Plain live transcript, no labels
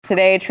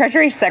Today,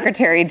 Treasury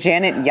Secretary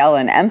Janet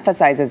Yellen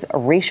emphasizes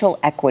racial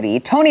equity.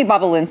 Tony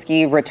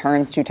Bobulinski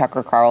returns to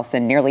Tucker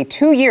Carlson nearly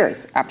 2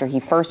 years after he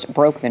first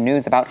broke the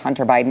news about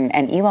Hunter Biden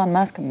and Elon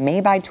Musk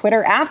may buy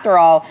Twitter. After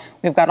all,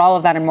 we've got all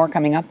of that and more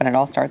coming up, and it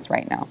all starts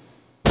right now.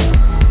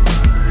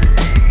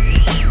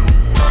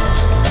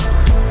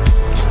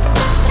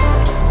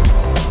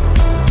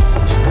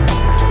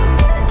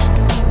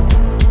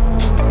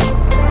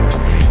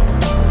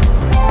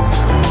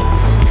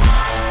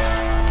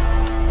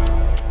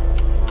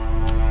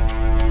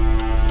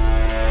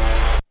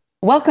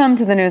 Welcome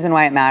to the News and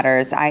Why It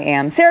Matters. I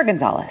am Sarah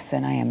Gonzalez,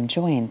 and I am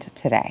joined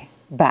today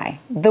by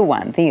the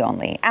one, the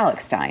only,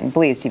 Alex Stein,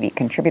 Blaze TV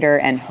contributor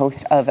and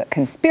host of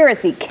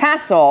Conspiracy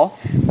Castle.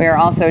 We are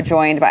also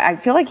joined by, I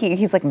feel like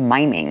he's like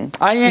miming.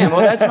 I am.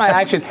 Well, that's my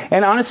action.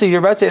 And honestly, you're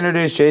about to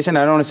introduce Jason.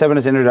 I don't want to step on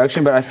his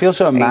introduction, but I feel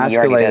so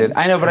emasculated.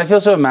 I know, but I feel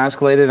so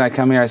emasculated. I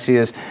come here, I see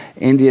his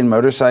Indian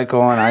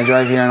motorcycle, and I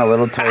drive here in a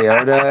little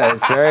Toyota.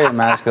 It's very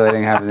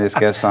emasculating having this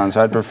guest on.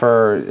 So I'd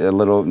prefer a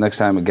little, next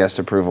time, a guest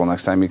approval,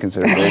 next time you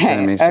consider Jason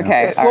and me. So.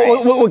 Okay.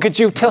 Well, could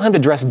you tell him to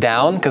dress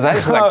down? Because I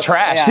just look like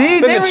trash. Yeah.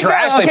 See, there we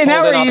trash. Okay,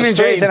 now we're even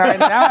Jason. All right,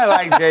 now I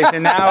like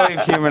Jason. Now we've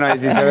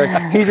humanized each other.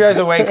 He drives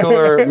a way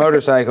cooler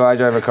motorcycle. I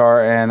drive a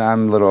car, and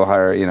I'm a little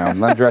higher,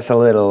 I'm dressed a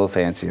little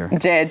fancier.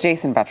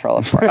 Jason Buttrell,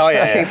 of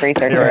course, chief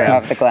researcher right.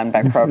 of the Glenn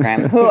Beck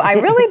program, who I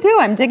really do.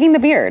 I'm digging the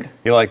beard.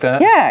 You like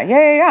that?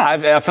 Yeah.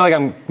 I feel like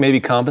I'm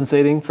maybe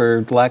compensating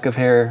for lack of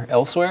hair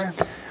elsewhere.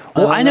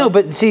 Well, I know,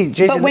 but see,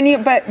 Jason.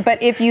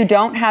 But if you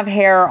don't have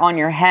hair on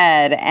your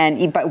head,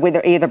 and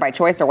but either by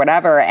choice or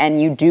whatever, and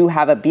you do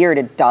have a beard,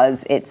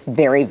 it's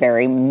very,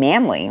 very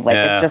manly. Like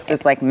it just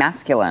is like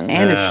masculine.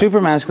 And it's super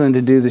masculine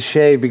to do the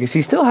shave because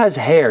he still has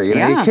hair.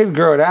 He could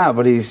grow it out,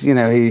 but he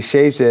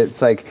shaves it.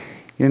 It's like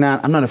I'm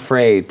not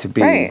afraid to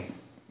be,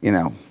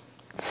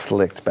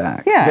 slicked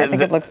back. Yeah, I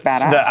think it looks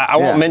badass. I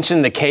won't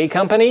mention the K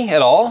company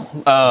at all,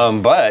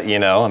 but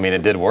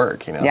it did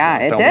work. Yeah,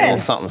 it did. A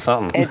little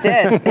something. It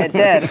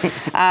did.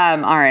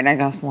 All right, I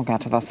guess we'll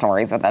get to the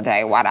stories of the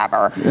day.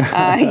 Whatever.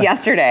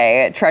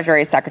 Yesterday,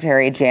 Treasury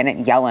Secretary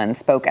Janet Yellen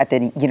spoke at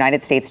the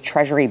United States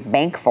Treasury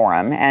Bank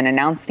Forum and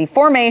announced the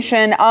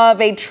formation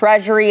of a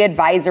Treasury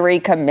Advisory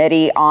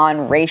Committee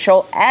on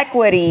Racial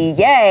Equity.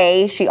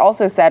 Yay! She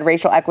also said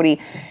racial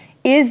equity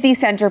is the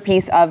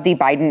centerpiece of the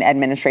Biden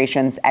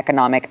administration's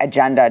economic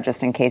agenda,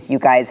 just in case you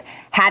guys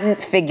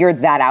hadn't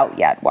figured that out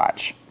yet.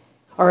 Watch.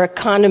 Our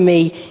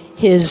economy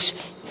has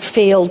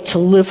failed to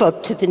live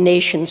up to the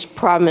nation's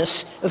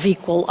promise of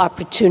equal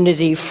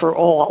opportunity for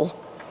all.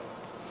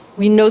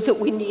 We know that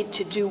we need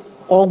to do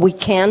all we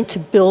can to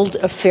build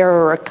a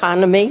fairer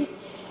economy,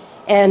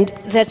 and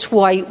that's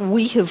why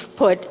we have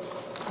put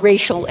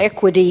racial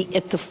equity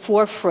at the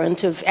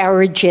forefront of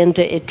our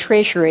agenda at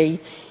Treasury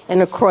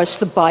and across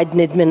the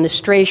Biden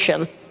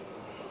administration.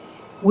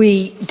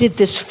 We did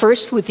this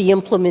first with the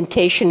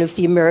implementation of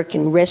the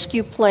American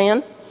Rescue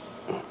Plan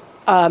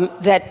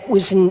that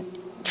was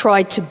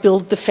tried to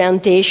build the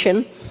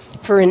foundation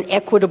for an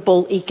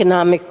equitable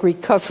economic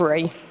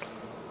recovery.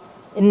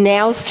 And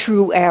now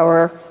through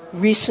our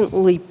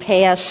recently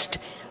passed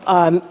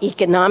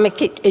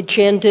economic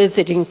agenda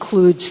that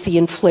includes the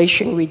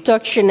Inflation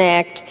Reduction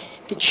Act,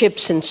 the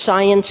CHIPS and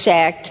Science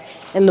Act,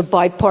 and the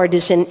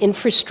Bipartisan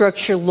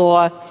Infrastructure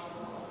Law,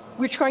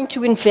 we're trying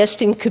to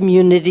invest in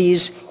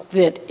communities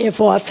that have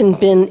often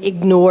been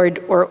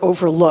ignored or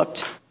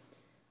overlooked.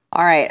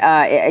 All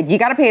right, you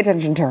got to pay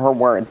attention to her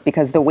words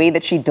because the way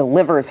that she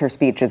delivers her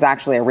speech is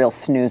actually a real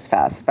snooze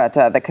fest. But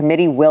the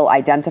committee will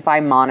identify,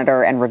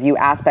 monitor, and review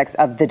aspects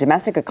of the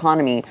domestic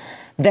economy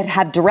that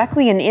have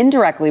directly and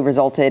indirectly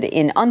resulted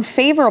in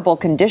unfavorable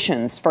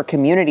conditions for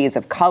communities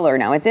of color.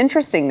 Now, it's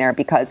interesting there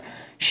because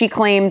she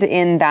claimed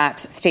in that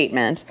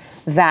statement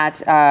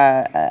that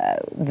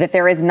that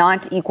there is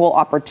not equal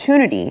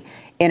opportunity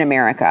in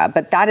America,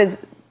 but that is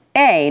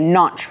A,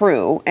 not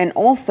true, and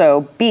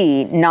also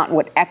B, not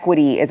what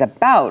equity is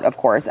about, of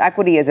course.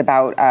 Equity is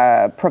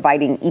about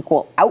providing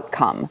equal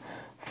outcome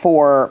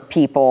for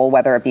people,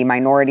 whether it be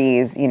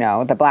minorities,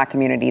 the Black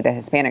community, the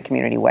Hispanic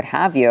community, what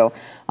have you.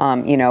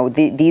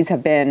 These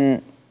have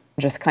been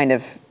just kind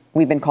of,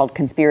 we've been called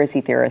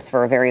conspiracy theorists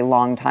for a very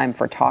long time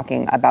for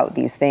talking about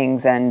these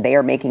things, and they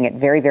are making it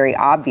very, very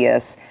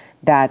obvious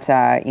that,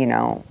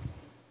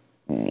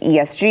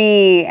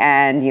 ESG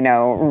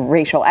and,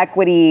 racial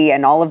equity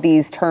and all of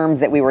these terms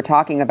that we were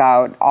talking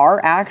about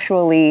are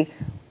actually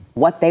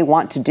what they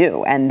want to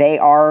do. And they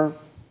are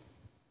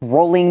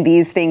rolling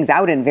these things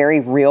out in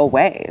very real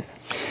ways.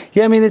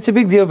 Yeah, I mean, it's a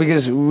big deal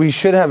because we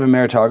should have a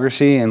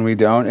meritocracy and we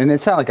don't. And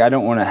it's not like I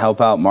don't want to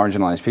help out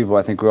marginalized people.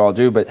 I think we all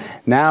do. But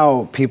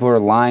now people are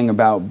lying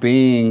about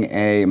being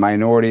a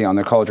minority on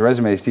their college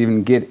resumes to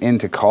even get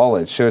into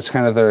college. So it's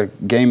kind of they're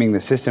gaming the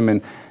system.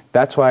 And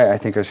that's why I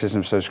think our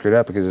system's so screwed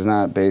up, because it's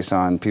not based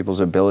on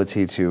people's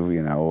ability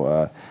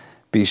to,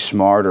 be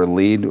smart or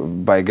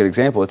lead by a good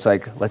example. It's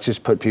like, let's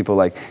just put people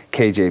like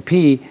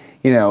KJP,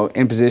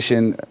 in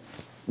position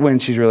when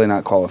she's really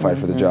not qualified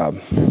for the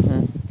job.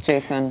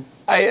 Jason?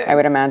 I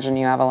would imagine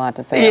you have a lot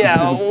to say.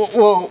 Yeah,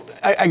 well,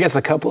 I guess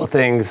a couple of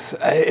things.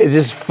 It's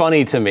just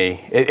funny to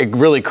me. It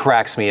really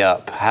cracks me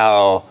up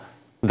how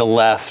the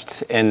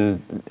left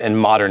in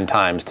modern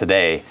times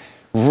today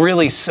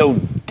really so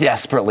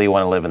desperately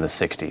want to live in the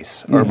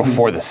 60s or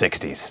before the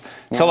 60s.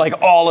 Yeah. So like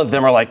all of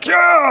them are like,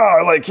 yeah,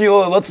 like,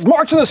 let's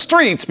march in the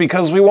streets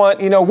because we want,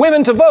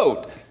 women to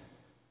vote.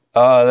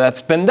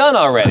 That's been done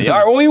already. All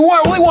right,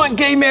 well, we want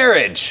gay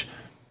marriage.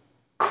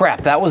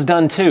 Crap, that was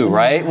done too,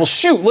 right? Well,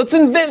 shoot, let's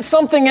invent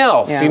something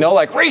else,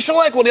 like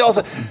racial equity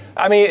also.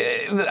 I mean,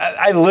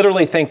 I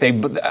literally think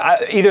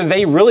either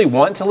they really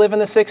want to live in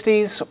the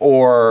 60s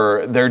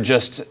or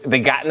they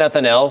got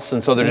nothing else,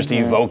 and so they're just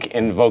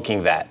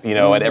invoking that,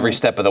 at every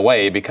step of the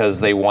way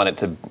because they want it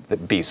to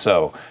be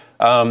so.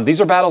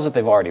 These are battles that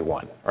they've already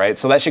won, right?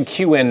 So that should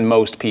cue in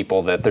most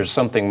people that there's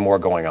something more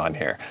going on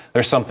here.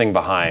 There's something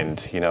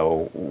behind,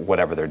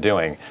 whatever they're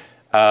doing.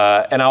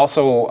 And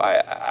also,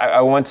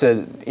 I want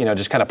to,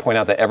 just kind of point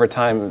out that every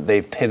time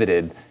they've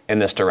pivoted in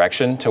this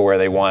direction to where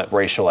they want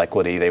racial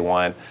equity, they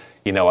want,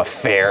 a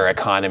fair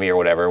economy or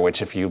whatever,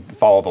 which if you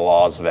follow the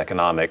laws of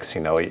economics,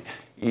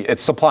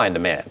 it's supply and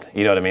demand.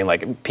 You know what I mean?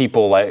 Like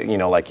people,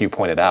 like you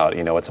pointed out,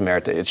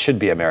 it should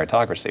be a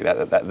meritocracy.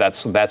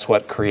 That's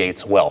what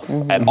creates wealth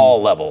at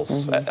all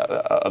levels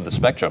of the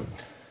spectrum.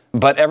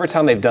 But every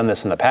time they've done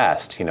this in the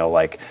past,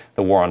 like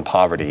the war on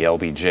poverty,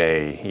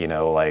 LBJ,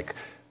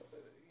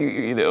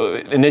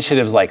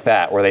 initiatives like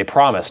that where they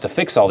promise to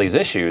fix all these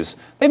issues,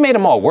 they've made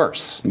them all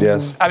worse.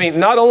 Yes. I mean,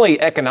 not only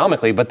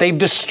economically, but they've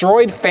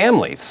destroyed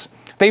families.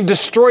 They've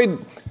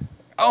destroyed,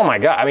 oh my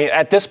God, I mean,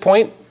 at this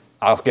point,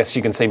 I guess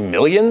you can say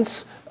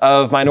millions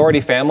of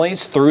minority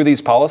families through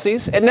these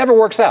policies. It never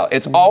works out.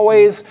 It's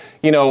always,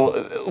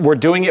 we're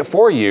doing it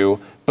for you,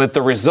 but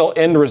the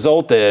end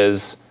result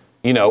is,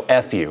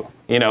 F you.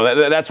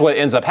 That's what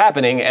ends up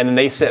happening, and then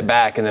they sit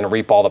back and then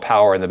reap all the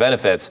power and the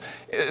benefits.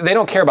 They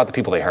don't care about the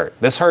people they hurt.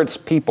 This hurts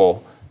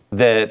people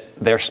that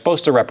they're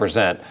supposed to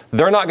represent.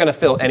 They're not going to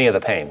feel any of the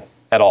pain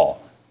at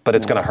all, but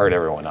it's going to hurt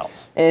everyone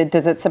else.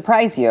 Does it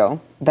surprise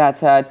you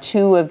that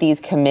two of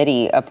these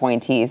committee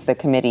appointees, the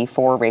Committee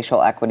for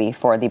Racial Equity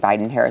for the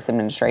Biden-Harris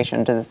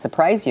administration, does it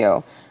surprise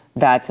you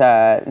that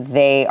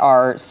they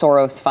are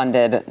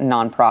Soros-funded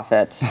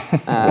nonprofit?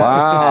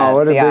 Wow,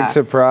 what a big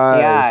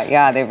surprise.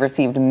 Yeah, they've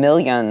received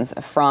millions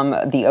from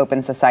the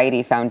Open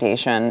Society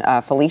Foundation.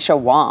 Felicia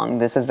Wong,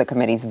 this is the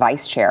committee's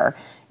vice chair,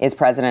 is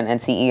president and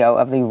CEO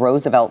of the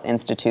Roosevelt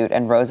Institute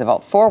and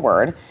Roosevelt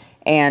Forward.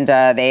 And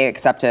they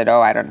accepted,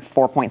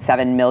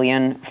 $4.7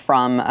 million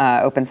from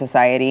Open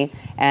Society.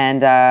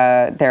 And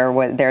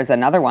there's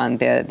another one,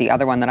 the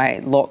other one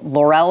that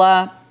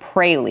Lorella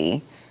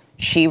Praley.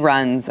 She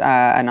runs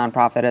a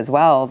nonprofit as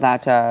well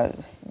that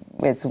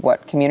it's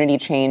Community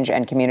Change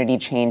and Community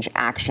Change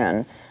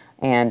Action,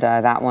 and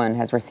that one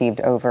has received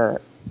over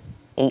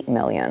 $8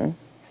 million.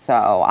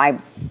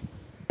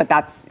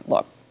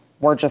 Look,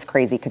 we're just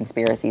crazy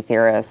conspiracy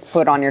theorists.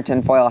 Put on your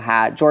tinfoil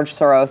hat. George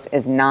Soros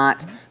is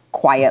not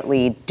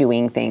quietly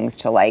doing things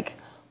to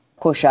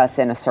push us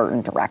in a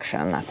certain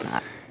direction. That's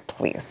not,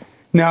 please.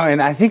 No,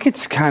 and I think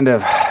it's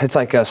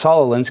like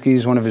Saul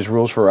Alinsky's, one of his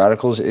rules for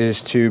radicals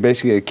is to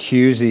basically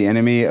accuse the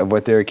enemy of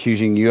what they're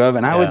accusing you of.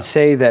 And I would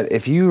say that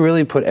if you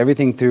really put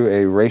everything through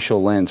a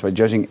racial lens, by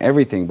judging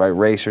everything by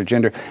race or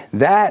gender,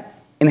 that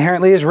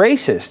inherently is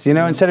racist,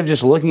 instead of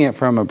just looking at it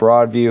from a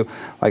broad view,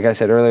 like I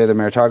said earlier, the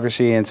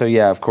meritocracy. And so,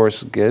 of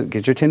course,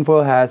 get your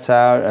tinfoil hats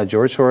out.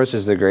 George Soros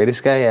is the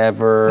greatest guy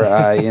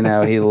ever.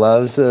 He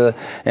loves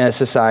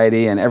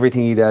society, and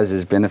everything he does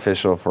is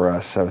beneficial for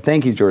us. So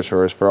thank you, George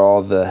Soros, for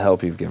all the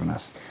help you've given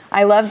us.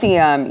 I love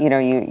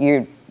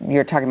the,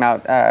 you're talking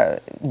about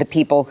the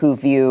people who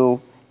view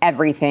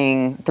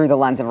everything through the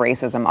lens of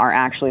racism are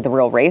actually the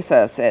real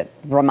racists. It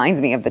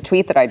reminds me of the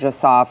tweet that I just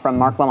saw from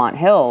Mark Lamont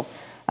Hill.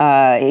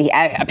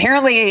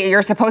 Apparently,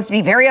 you're supposed to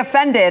be very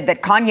offended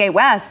that Kanye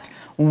West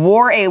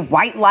wore a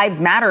White Lives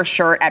Matter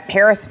shirt at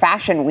Paris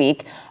Fashion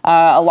Week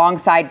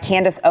alongside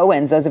Candace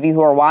Owens. Those of you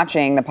who are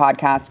watching the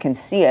podcast can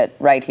see it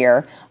right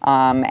here.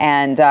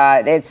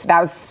 That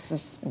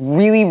was a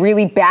really,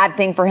 really bad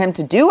thing for him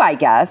to do, I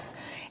guess.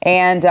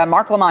 And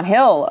Mark Lamont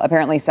Hill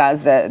apparently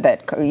says that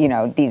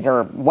these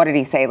are, what did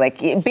he say?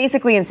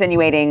 Basically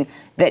insinuating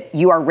that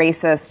you are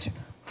racist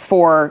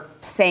for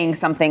saying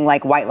something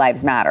like White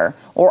Lives Matter,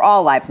 or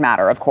All Lives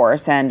Matter, of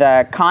course. And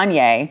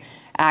Kanye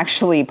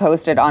actually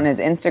posted on his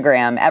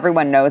Instagram,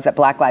 everyone knows that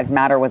Black Lives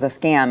Matter was a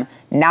scam.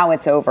 Now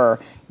it's over.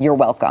 You're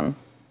welcome.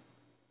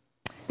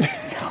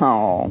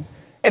 So...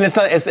 And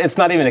it's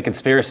not even a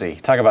conspiracy.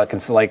 Talk about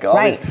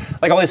all these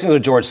things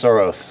with George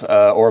Soros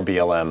or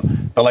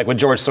BLM. But with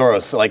George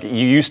Soros,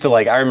 you used to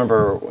I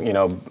remember,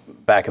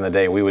 back in the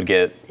day, we would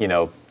get,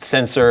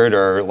 censored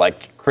or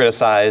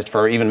criticized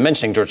for even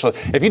mentioning George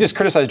Soros. If you just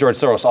criticized George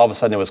Soros, all of a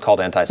sudden it was called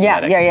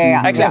anti-Semitic.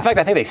 Yeah. Actually, in fact,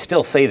 I think they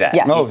still say that.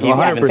 Yes. Oh,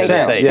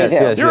 100%.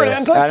 Yes. You're an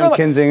anti-Semite.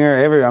 Adam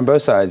Kinzinger, on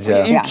both sides.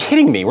 Yeah. Are you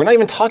kidding me? We're not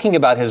even talking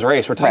about his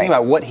race. We're talking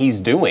about what he's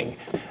doing.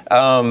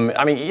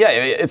 I mean, yeah,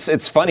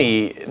 it's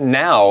funny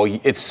now.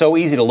 It's so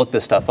easy to look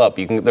this stuff up.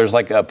 There's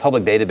like a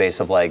public database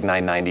of like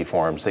 990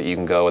 forms that you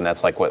can go, and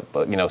that's like what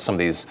some of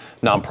these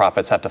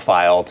nonprofits have to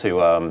file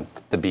to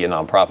be a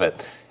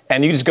nonprofit.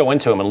 And you just go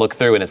into them and look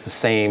through, and it's the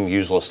same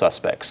usual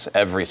suspects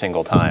every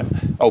single time.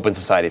 Open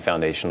Society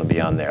Foundation will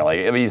be on there,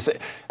 like I mean,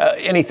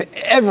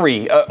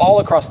 anything, all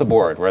across the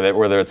board,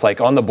 whether it's like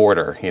on the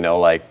border,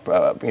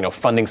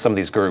 funding some of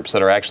these groups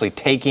that are actually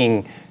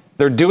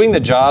they're doing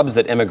the jobs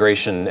that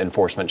immigration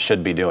enforcement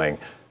should be doing.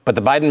 But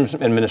the Biden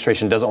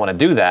administration doesn't want to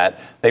do that.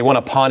 They want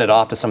to pawn it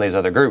off to some of these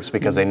other groups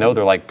because they know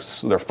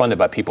they're funded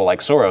by people like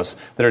Soros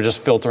that are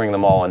just filtering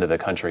them all into the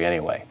country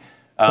anyway.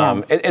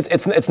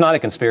 It's not a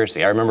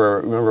conspiracy. I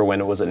remember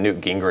when it was Newt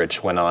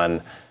Gingrich went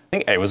on, I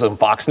think it was on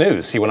Fox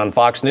News. He went on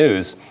Fox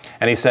News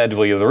and he said,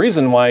 well, the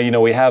reason why,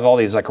 we have all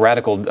these like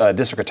radical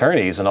district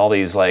attorneys and all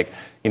these like,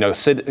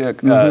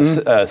 cities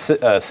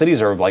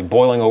are like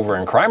boiling over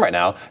in crime right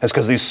now is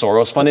because these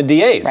Soros-funded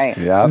DAs. Right.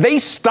 Yeah. They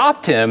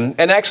stopped him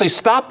and actually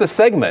stopped the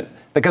segment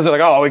because they're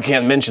like, oh, we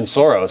can't mention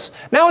Soros.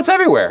 Now it's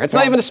everywhere. It's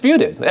not even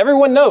disputed.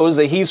 Everyone knows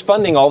that he's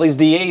funding all these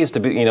DAs to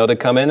be, to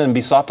come in and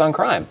be soft on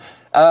crime.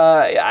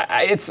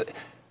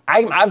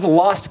 I've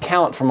lost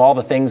count from all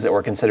the things that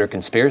were considered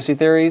conspiracy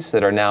theories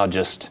that are now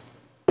just,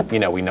 we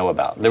know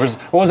about.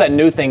 What was that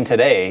new thing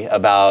today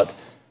about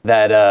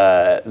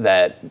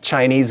that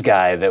Chinese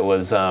guy that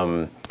was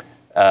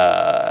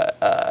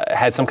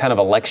had some kind of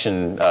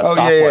election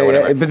software or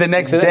whatever. But the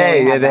next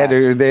day, they had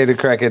to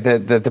correct it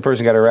that the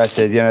person got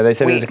arrested. They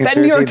said it was a conspiracy.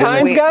 That New York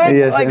Times guy?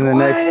 Yes, like, and the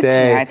next what?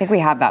 day. Yeah, I think we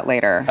have that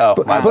later. Oh,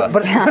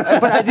 But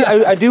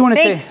I do want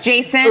to say. Thanks,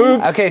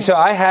 Jason. Okay, so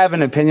I have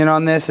an opinion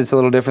on this. It's a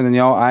little different than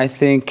y'all. I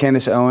think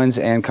Candace Owens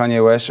and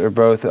Kanye West are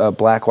both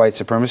black white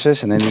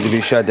supremacists, and they need to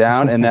be shut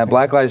down. And that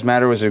Black Lives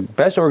Matter was the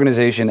best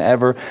organization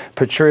ever.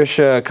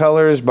 Patricia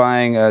Cullors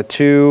buying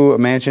 2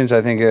 mansions,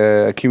 I think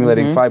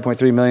accumulating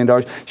 $5.3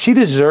 million. She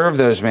deserved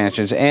those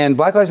mansions, and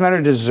Black Lives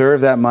Matter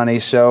deserved that money.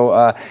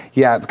 So,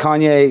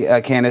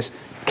 Kanye, Candace,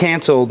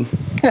 canceled.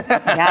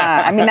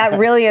 Yeah, I mean, that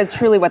really is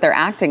truly what they're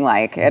acting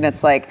like. And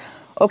it's like,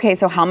 okay,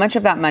 so how much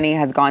of that money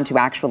has gone to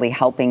actually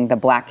helping the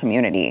black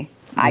community?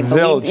 I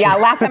believe,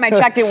 last time I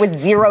checked, it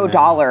was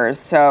 $0.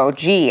 So,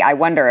 I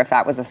wonder if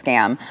that was a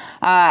scam.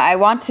 I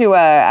want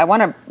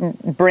to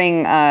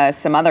bring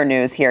some other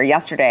news here.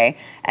 Yesterday,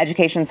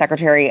 Education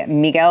Secretary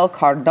Miguel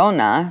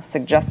Cardona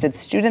suggested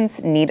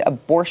students need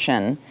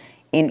abortion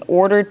in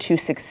order to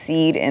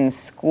succeed in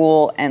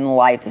school and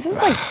life. This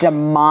is like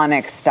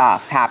demonic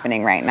stuff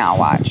happening right now.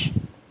 Watch.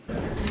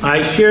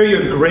 I share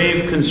your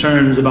grave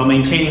concerns about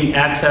maintaining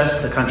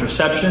access to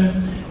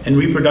contraception and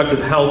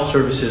reproductive health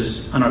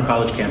services on our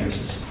college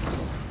campuses,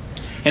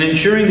 and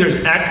ensuring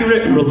there's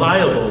accurate,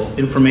 reliable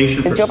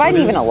information for Joe Biden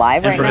students even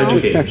alive and right for now?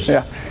 educators.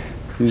 Yeah.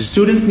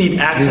 Students need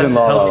access to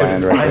La La healthcare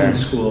Land right provided there. in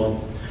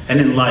school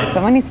and in life.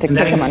 Someone needs to and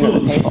that kick him under the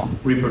includes table.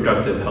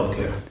 reproductive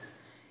healthcare.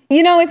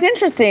 It's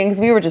interesting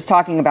because we were just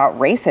talking about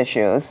race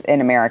issues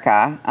in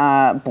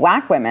America.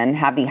 Black women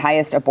have the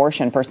highest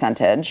abortion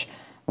percentage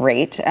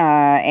rate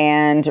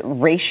and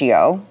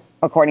ratio,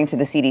 according to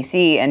the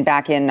CDC. And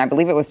back in, I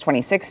believe it was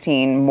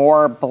 2016,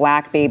 more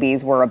black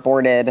babies were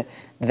aborted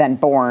than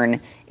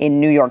born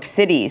in New York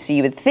City. So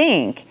you would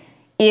think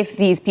if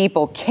these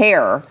people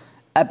care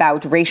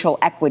about racial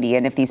equity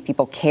and if these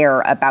people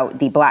care about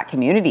the black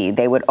community,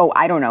 they would,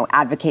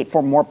 advocate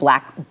for more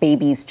black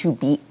babies to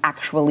be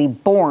actually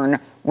born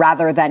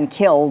rather than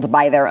killed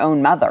by their own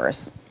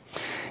mothers.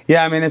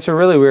 Yeah, I mean, it's a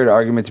really weird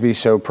argument to be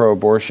so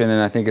pro-abortion, and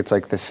I think it's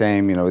like the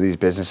same, these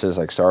businesses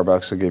like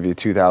Starbucks will give you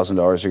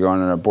 $2,000 to go on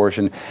an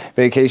abortion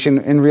vacation.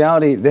 In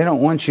reality, they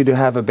don't want you to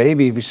have a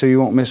baby so you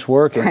won't miss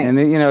work.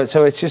 And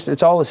so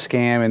it's all a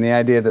scam, and the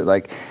idea that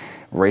like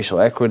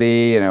racial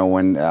equity,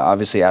 when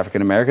obviously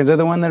African Americans are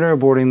the one that are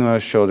aborting the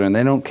most children.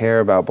 They don't care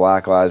about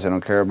black lives. They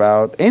don't care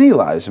about any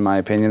lives, in my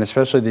opinion,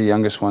 especially the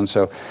youngest ones.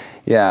 So,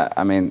 yeah,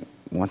 I mean,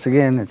 once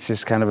again, it's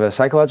just kind of a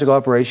psychological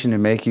operation to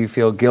make you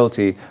feel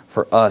guilty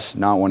for us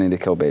not wanting to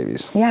kill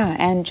babies. Yeah,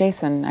 and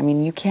Jason, I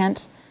mean, you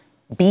can't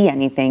be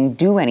anything,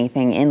 do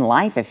anything in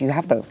life if you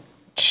have those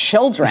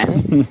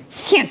children. You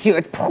can't do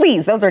it.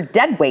 Please, those are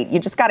dead weight. You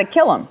just got to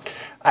kill them.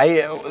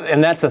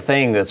 And that's the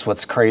thing that's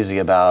what's crazy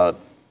about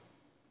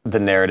the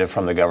narrative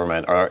from the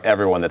government or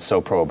everyone that's so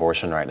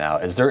pro-abortion right now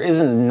is there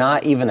isn't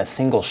not even a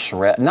single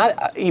shred,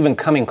 not even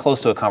coming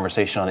close to a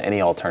conversation on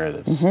any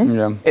alternatives.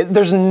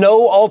 There's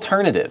no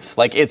alternative.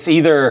 Like it's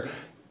either,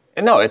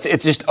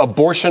 it's just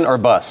abortion or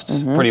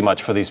bust pretty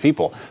much for these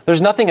people.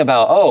 There's nothing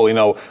about,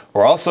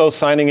 we're also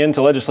signing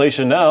into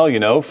legislation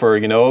now, for,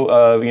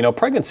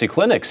 pregnancy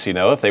clinics,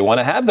 if they want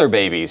to have their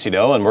babies, and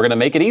we're going to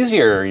make it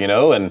easier,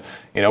 and,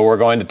 we're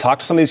going to talk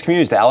to some of these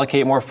communities to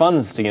allocate more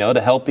funds to,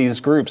 to help these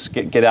groups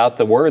get out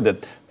the word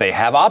that they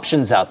have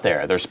options out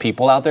there. There's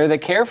people out there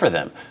that care for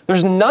them.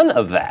 There's none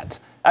of that.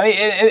 I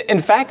mean, in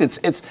fact,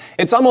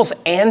 it's almost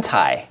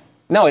anti.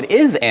 No, it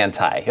is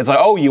anti. It's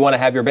like, you want to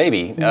have your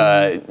baby?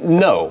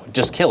 No,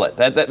 just kill it.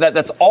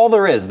 That's all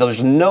there is.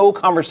 There's no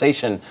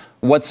conversation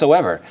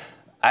whatsoever.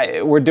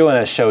 We're doing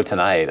a show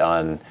tonight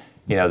on,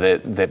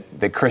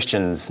 that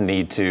Christians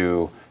need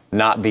to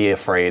not be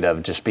afraid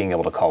of just being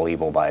able to call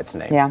evil by its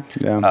name. Yeah.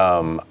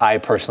 I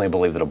personally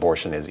believe that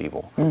abortion is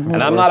evil.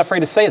 And I'm not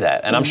afraid to say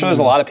that. And I'm sure there's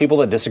a lot of people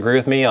that disagree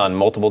with me on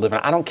multiple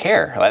different, I don't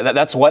care.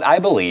 That's what I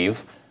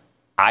believe.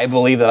 I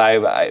believe that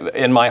I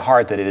in my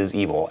heart that it is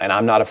evil, and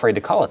I'm not afraid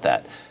to call it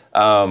that.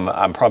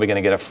 I'm probably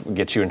going to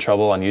get you in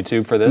trouble on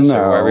YouTube for this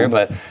or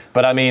wherever,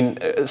 but I mean,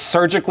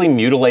 surgically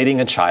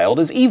mutilating a child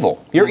is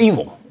evil. You're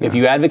evil. Yeah. If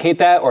you advocate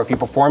that, or if you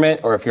perform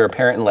it, or if you're a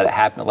parent and let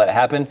it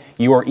happen,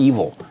 you are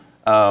evil.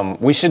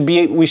 We should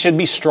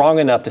be strong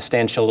enough to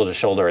stand shoulder to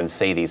shoulder and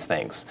say these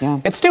things. Yeah.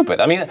 It's stupid.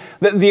 I mean,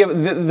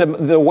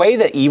 the way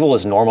that evil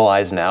is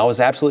normalized now is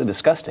absolutely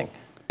disgusting.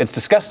 It's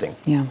disgusting.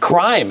 Yeah.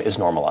 Crime is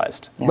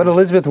normalized. Yeah. But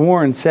Elizabeth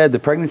Warren said the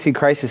pregnancy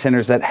crisis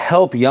centers that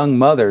help young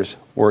mothers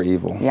were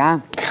evil.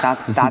 Yeah,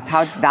 that's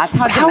how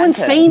how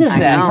insane is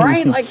that,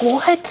 right? Like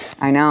what?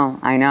 I know.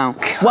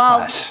 Gosh.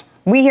 Well,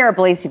 we here at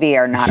Blaze TV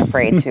are not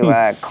afraid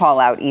to call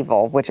out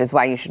evil, which is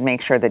why you should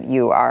make sure that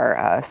you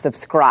are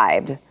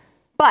subscribed.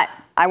 But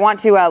I want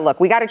to look.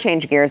 We got to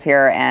change gears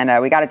here,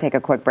 and we got to take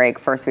a quick break.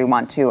 First, we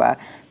want to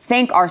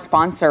thank our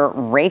sponsor,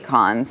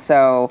 Raycon.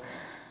 So.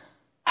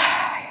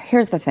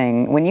 Here's the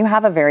thing. When you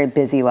have a very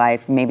busy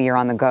life, maybe you're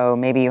on the go,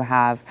 maybe you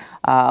have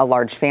a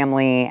large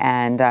family,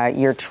 and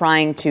you're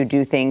trying to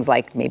do things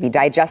like maybe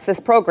digest this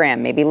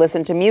program, maybe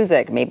listen to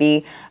music,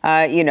 maybe,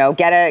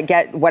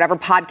 get whatever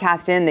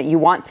podcast in that you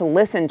want to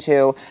listen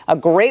to. A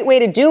great way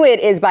to do it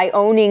is by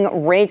owning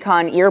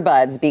Raycon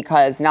earbuds,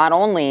 because not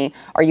only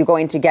are you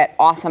going to get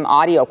awesome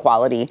audio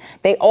quality,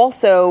 they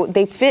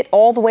fit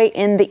all the way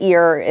in the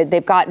ear.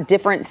 They've got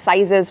different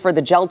sizes for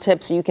the gel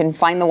tip, so you can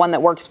find the one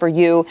that works for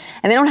you.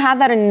 And they don't have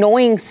that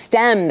annoying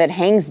stem that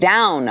hangs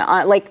down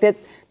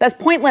that's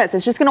pointless.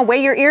 It's just going to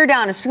weigh your ear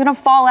down. It's just going to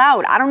fall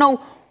out. I don't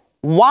know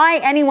why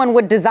anyone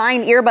would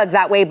design earbuds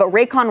that way, but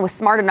Raycon was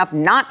smart enough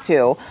not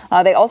to.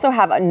 They also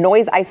have a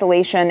noise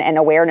isolation and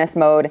awareness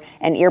mode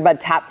and earbud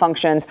tap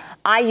functions.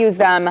 I use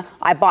them.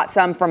 I bought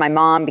some for my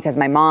mom because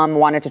my mom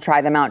wanted to try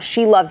them out.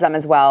 She loves them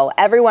as well.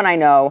 Everyone I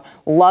know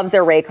loves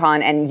their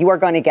Raycon, and you are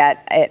going to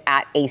get it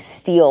at a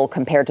steal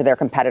compared to their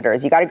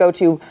competitors. You got to go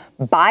to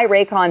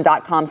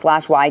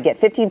buyraycon.com/Y. Get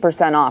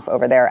 15% off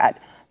over there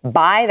at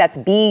that's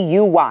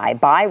BUY,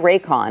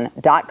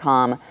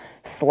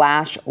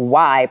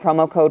 buyraycon.com/Y,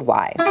 promo code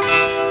Y.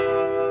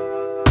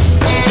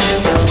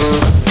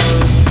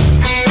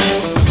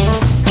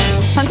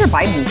 Hunter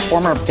Biden's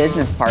former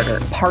business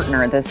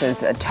partner, this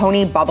is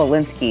Tony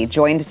Bobulinski,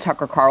 joined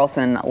Tucker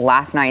Carlson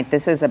last night.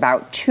 This is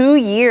about 2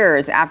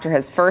 years after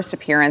his first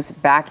appearance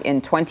back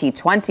in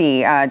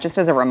 2020. Just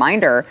as a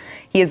reminder,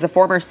 he is the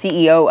former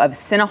CEO of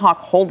Sinahawk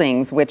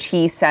Holdings, which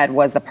he said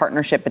was the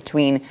partnership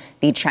between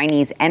the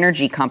Chinese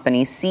energy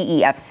company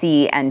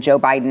CEFC and Joe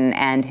Biden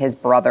and his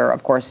brother,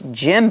 of course,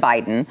 Jim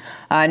Biden.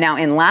 Now,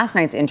 in last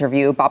night's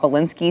interview,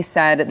 Bobulinski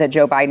said that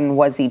Joe Biden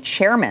was the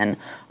chairman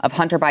of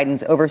Hunter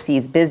Biden's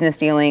overseas business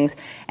dealings.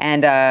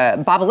 And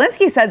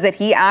Bobulinski says that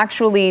he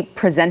actually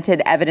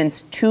presented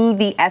evidence to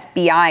the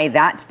FBI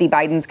that the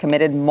Bidens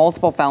committed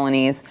multiple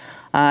felonies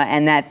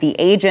and that the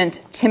agent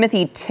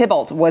Timothy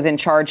Thibault was in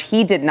charge.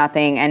 He did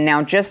nothing. And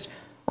now just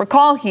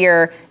recall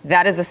here,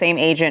 that is the same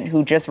agent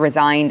who just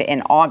resigned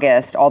in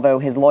August, although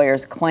his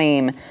lawyers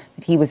claim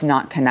that he was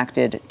not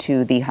connected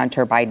to the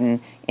Hunter Biden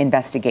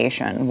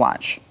investigation.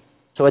 Watch.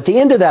 So at the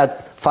end of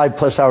that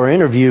 5+ hour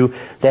interview,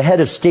 the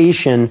head of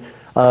station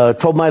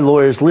told my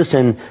lawyers,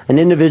 listen, an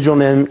individual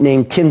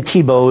named Tim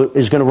Tebow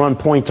is going to run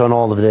point on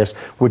all of this.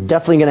 We're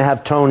definitely going to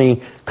have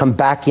Tony come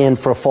back in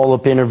for a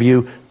follow-up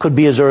interview. Could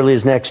be as early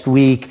as next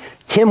week.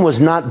 Tim was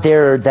not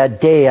there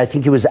that day. I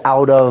think he was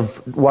out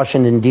of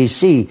Washington,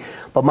 D.C.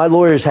 But my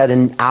lawyers had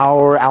an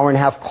hour and a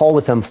half call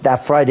with him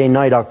that Friday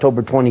night,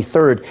 October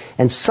 23rd,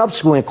 and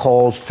subsequent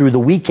calls through the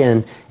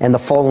weekend and the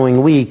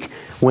following week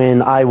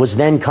when I was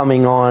then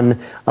coming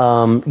on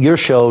your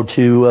show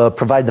to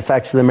provide the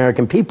facts to the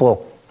American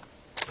people.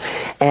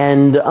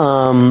 And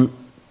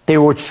they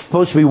were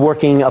supposed to be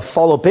working a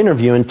follow-up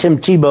interview. And Tim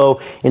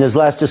Tebow, in his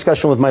last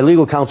discussion with my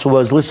legal counsel,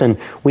 was, listen,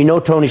 we know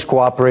Tony's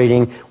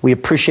cooperating. We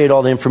appreciate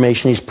all the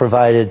information he's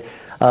provided.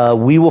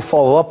 We will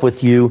follow up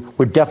with you.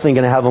 We're definitely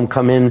going to have him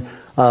come in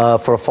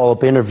for a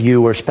follow-up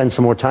interview or spend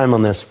some more time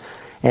on this.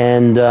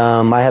 And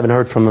I haven't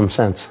heard from him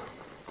since.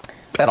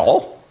 At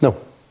all? No.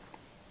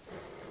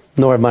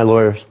 Nor have my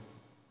lawyers.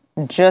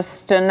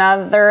 Just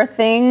another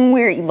thing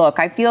look,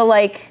 I feel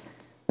like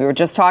we were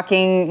just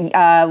talking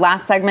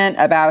last segment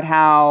about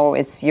how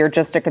you're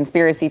just a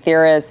conspiracy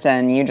theorist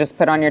and you just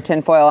put on your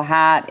tinfoil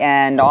hat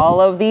and all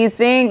of these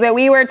things that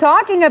we were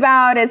talking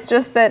about. It's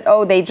just that,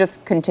 they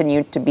just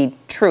continue to be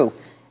true.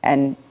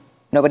 And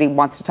nobody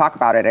wants to talk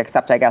about it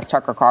except, I guess,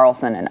 Tucker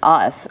Carlson and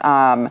us.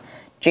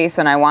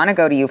 Jason, I want to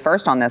go to you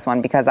first on this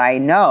one because I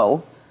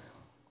know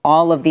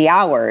all of the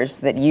hours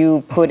that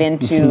you put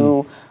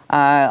into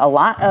a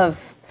lot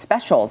of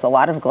specials, a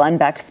lot of Glenn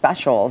Beck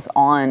specials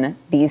on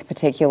these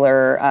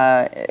particular,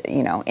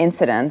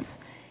 incidents.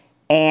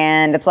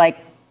 And it's like,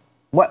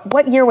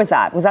 what year was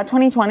that? Was that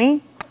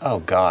 2020? Oh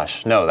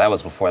gosh, no, that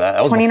was before that.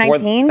 That was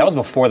 2019? That was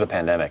before the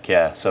pandemic.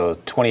 Yeah, so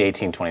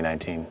 2018,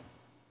 2019.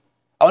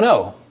 Oh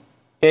no,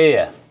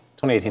 yeah.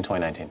 2018,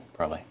 2019,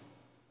 probably.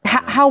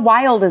 How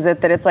wild is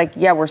it that it's like,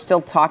 yeah, we're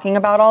still talking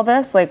about all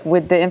this? Like,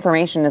 with the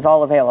information is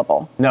all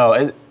available.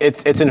 No,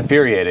 it's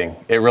infuriating.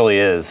 It really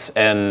is.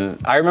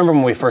 And I remember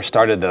when we first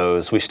started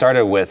those, we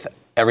started with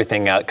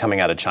everything coming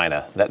out of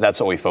China.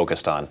 That's what we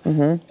focused on,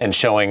 and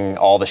showing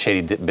all the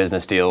shady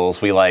business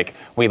deals. We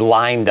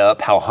lined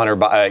up how Hunter,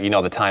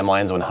 the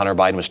timelines when Hunter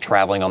Biden was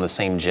traveling on the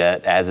same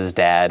jet as his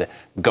dad,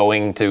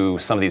 going to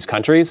some of these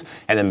countries,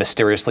 and then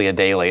mysteriously a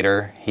day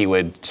later he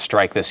would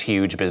strike this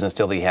huge business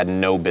deal that he had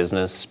no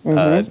business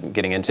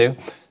getting into.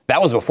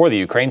 That was before the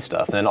Ukraine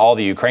stuff, and then all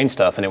the Ukraine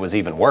stuff, and it was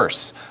even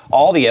worse.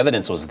 All the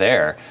evidence was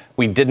there.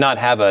 We did not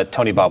have a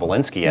Tony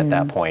Bobulinski at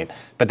that point,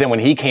 but then when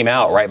he came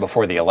out right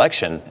before the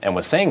election and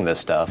was saying this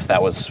stuff,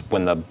 that was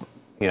when the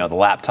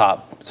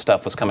laptop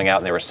stuff was coming out,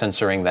 and they were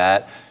censoring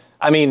that.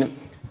 I mean,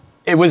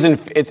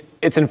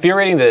 it's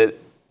infuriating that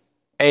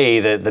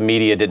the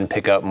media didn't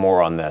pick up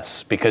more on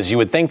this, because you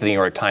would think the New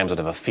York Times would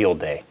have a field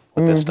day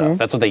with this stuff.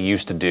 That's what they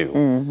used to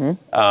do,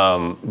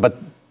 but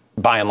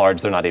by and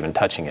large, they're not even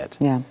touching it.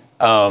 Yeah.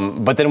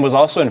 But then it was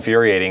also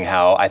infuriating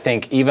how I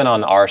think even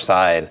on our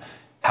side,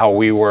 how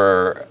we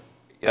were,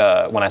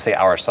 when I say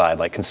our side,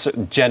 like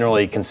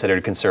generally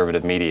considered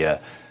conservative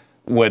media,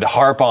 would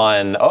harp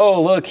on,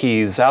 oh, look,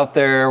 he's out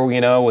there,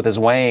 with his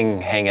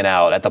wang hanging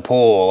out at the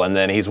pool, and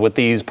then he's with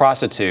these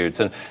prostitutes.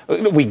 And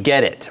we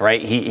get it,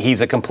 right?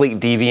 He's a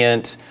complete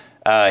deviant.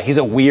 He's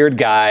a weird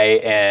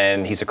guy,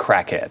 and he's a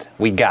crackhead.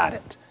 We got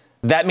it.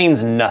 That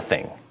means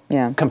nothing.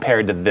 Yeah.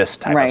 Compared to this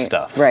type of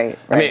stuff. Right.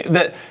 I mean,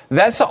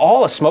 that's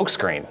all a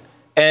smokescreen.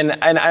 And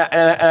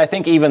I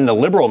think even the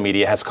liberal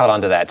media has caught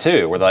on to that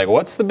too. We're like,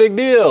 what's the big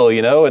deal?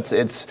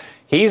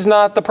 He's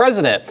not the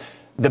president.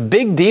 The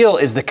big deal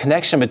is the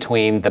connection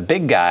between the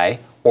big guy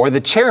or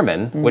the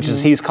chairman, which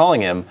is he's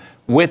calling him,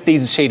 with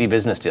these shady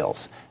business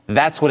deals.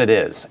 That's what it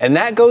is. And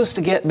that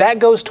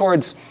goes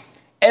towards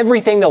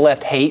everything the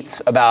left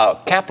hates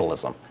about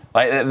capitalism.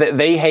 Like,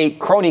 they hate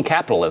crony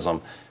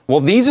capitalism. Well,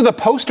 these are the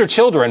poster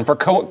children for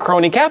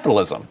crony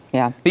capitalism.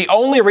 Yeah. The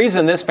only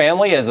reason this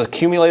family has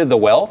accumulated the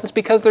wealth is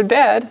because their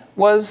dad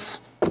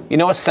was,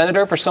 a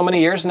senator for so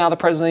many years and now the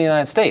president of the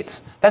United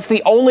States. That's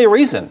the only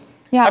reason.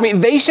 Yeah. I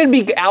mean, they should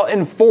be out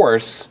in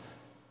force,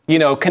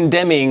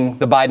 condemning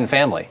the Biden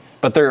family,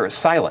 but they're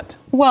silent.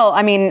 Well,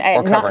 I mean,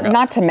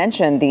 not to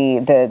mention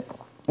the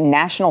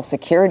national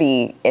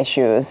security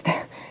issues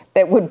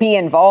that would be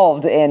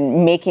involved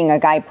in making a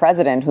guy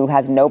president who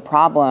has no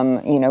problem,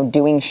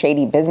 doing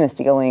shady business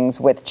dealings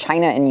with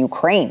China and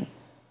Ukraine.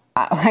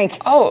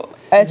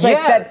 It's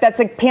like that's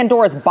like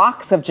Pandora's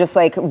box of just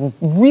like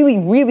really,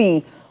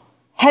 really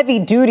heavy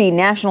duty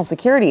national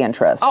security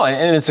interests. Oh,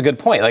 and it's a good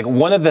point. Like,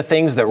 one of the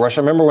things that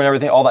Russia, remember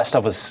when all that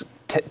stuff was,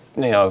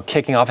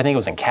 kicking off, I think it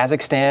was in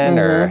Kazakhstan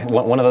or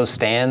one of those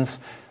stands.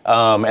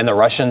 And the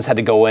Russians had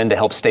to go in to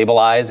help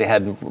stabilize. They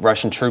had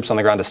Russian troops on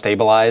the ground to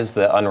stabilize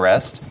the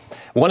unrest.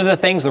 One of the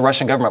things the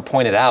Russian government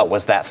pointed out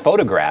was that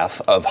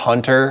photograph of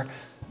Hunter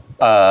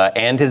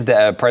and his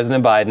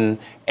President Biden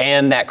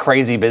and that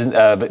crazy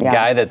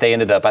guy that they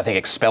ended up, I think,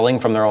 expelling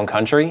from their own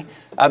country.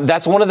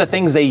 That's one of the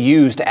things they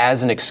used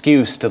as an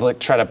excuse to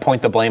try to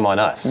point the blame on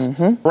us.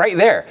 Right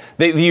there.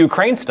 The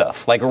Ukraine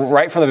stuff, like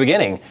right from the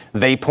beginning,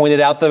 they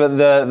pointed out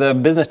the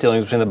business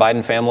dealings between the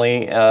Biden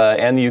family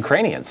and the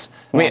Ukrainians.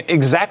 I mean,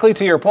 exactly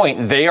to your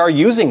point, they are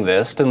using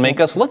this to make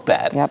us look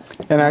bad. Yep.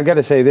 And I got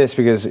to say this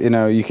because,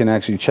 you can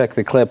actually check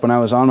the clip. When I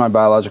was on my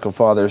biological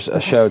father's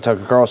show,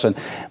 Tucker Carlson,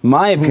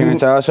 my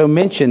appearance, I also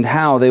mentioned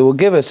how they will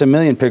give us a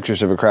million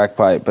pictures of a crack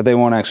pipe, but they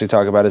won't actually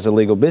talk about his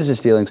illegal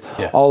business dealings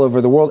all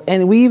over the world.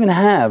 And we even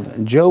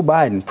have Joe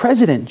Biden,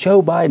 President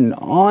Joe Biden,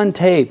 on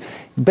tape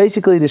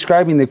basically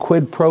describing the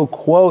quid pro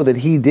quo that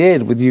he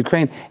did with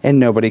Ukraine, and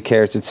nobody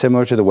cares. It's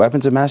similar to the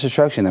weapons of mass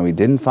destruction that we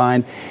didn't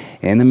find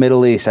in the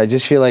Middle East. I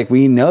just feel like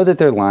we know that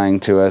they're lying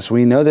to us.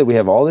 We know that we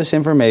have all this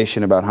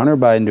information about Hunter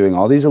Biden doing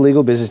all these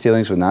illegal business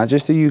dealings with not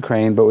just the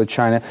Ukraine, but with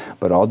China.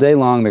 But all day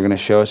long, they're going to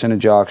show us in a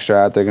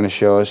jockstrap. They're going to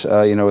show us, with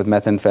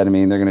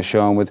methamphetamine. They're going to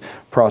show them with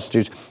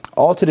prostitutes,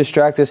 all to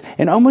distract us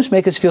and almost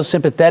make us feel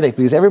sympathetic,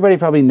 because everybody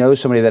probably knows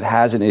somebody that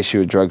has an issue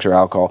with drugs or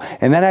alcohol.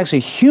 And that actually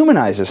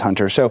humanizes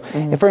Hunter. So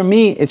for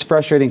me, it's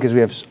frustrating because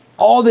we have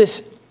all of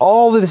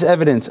this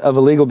evidence of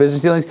illegal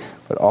business dealings,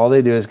 but all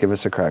they do is give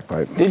us a crack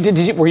pipe.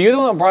 Were you the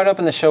one that brought up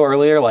in the show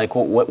earlier, like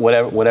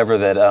whatever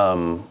that?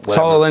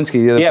 Saul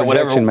Alinsky, the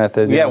projection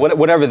method. Yeah,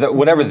 whatever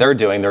they're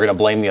doing, they're going to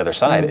blame the other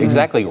side.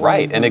 Exactly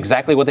right, and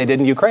exactly what they did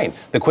in Ukraine,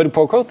 the quid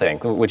pro quo thing,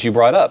 which you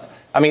brought up.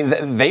 I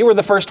mean, they were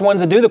the first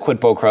ones to do the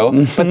quid pro quo,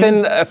 but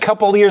then a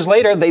couple of years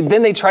later,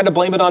 they tried to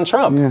blame it on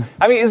Trump. Yeah.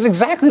 I mean, it's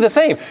exactly the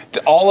same.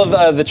 All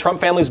of the Trump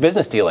family's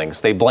business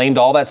dealings, they blamed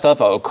all that stuff.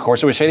 Oh, of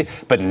course it was shady,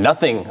 but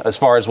nothing as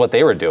far as what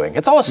they were doing.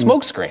 It's all a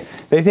smokescreen.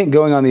 They think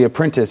going on The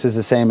Apprentice is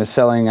the same as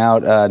selling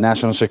out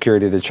national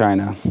security to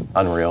China.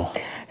 Unreal.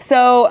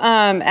 So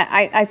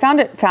I found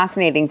it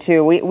fascinating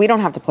too. We don't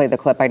have to play the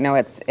clip. I know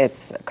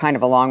it's kind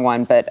of a long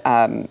one, but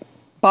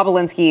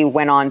Bobulinski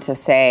went on to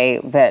say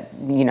that,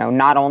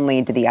 not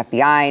only did the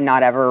FBI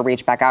not ever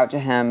reach back out to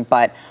him,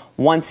 but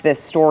once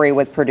this story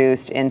was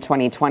produced in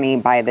 2020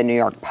 by the New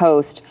York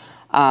Post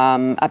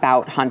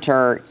about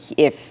Hunter,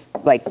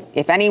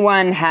 if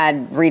anyone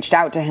had reached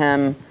out to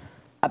him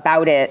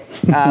about it,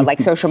 like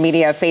social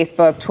media,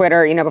 Facebook,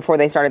 Twitter, before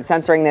they started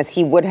censoring this,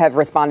 he would have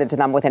responded to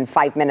them within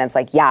 5 minutes,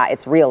 like, yeah,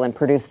 it's real, and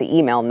produced the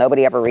email.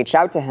 Nobody ever reached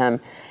out to him.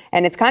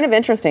 And it's kind of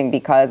interesting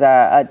because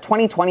a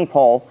 2020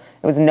 poll,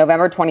 it was a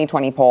November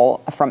 2020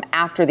 poll from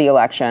after the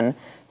election,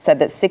 said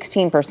that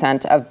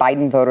 16% of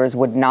Biden voters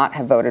would not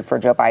have voted for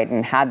Joe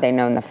Biden had they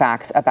known the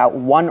facts about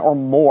one or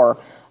more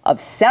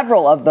of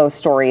several of those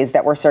stories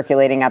that were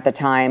circulating at the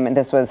time. And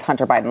this was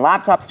Hunter Biden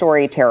laptop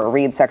story, Tara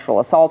Reade sexual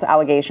assault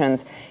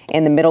allegations,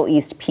 and the Middle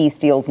East peace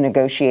deals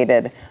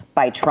negotiated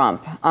by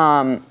Trump.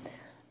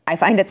 I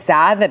find it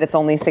sad that it's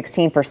only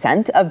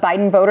 16% of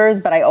Biden voters,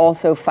 but I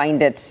also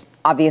find it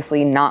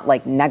obviously not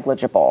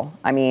negligible.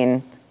 I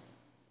mean,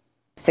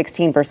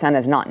 16%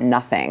 is not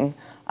nothing.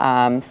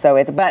 When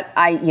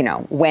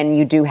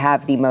you do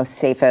have the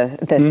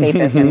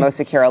safest and most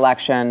secure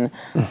election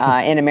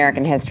in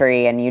American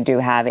history, and you do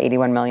have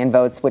 81 million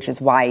votes, which is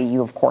why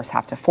you, of course,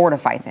 have to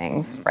fortify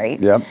things, right?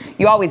 Yep.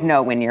 You always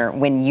know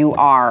when you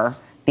are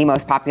the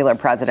most popular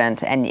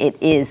president and it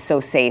is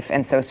so safe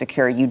and so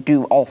secure, you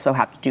do also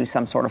have to do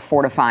some sort of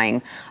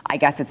fortifying. I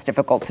guess it's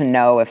difficult to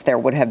know if there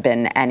would have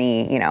been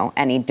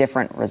any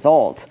different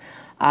result.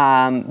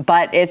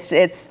 But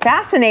it's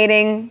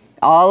fascinating.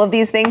 All of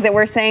these things that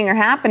we're saying are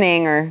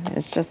happening, or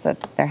it's just that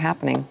they're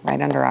happening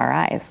right under our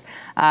eyes.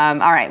 All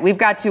right, we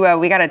got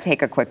to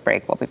take a quick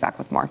break. We'll be back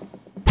with more.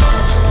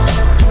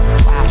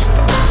 Wow,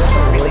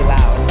 that's really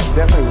loud.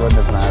 Definitely wouldn't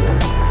have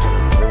mattered.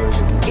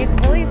 It's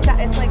really sad.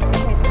 It's like.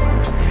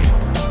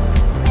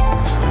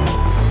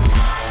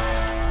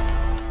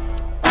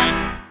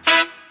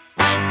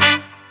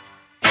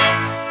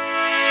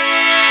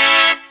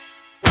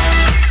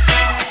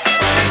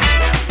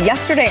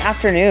 Yesterday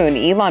afternoon,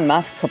 Elon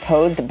Musk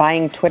proposed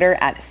buying Twitter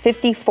at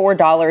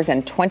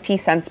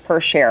 $54.20 per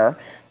share,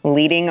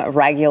 leading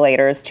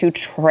regulators to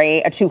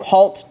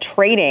halt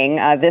trading.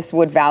 This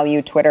would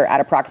value Twitter at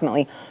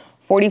approximately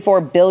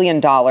 $44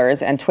 billion.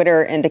 And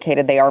Twitter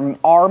indicated they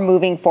are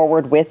moving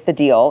forward with the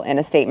deal in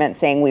a statement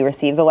saying, "We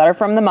received the letter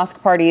from the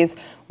Musk parties,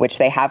 which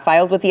they have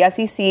filed with the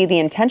SEC. The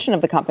intention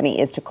of the company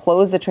is to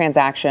close the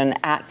transaction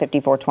at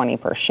 $54.20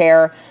 per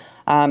share."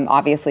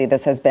 Obviously,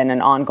 this has been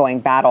an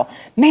ongoing battle.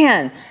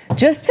 Man,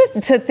 just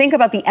to think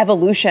about the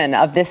evolution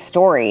of this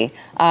story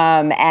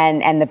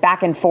and the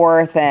back and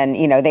forth, and,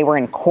 they were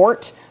in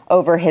court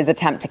over his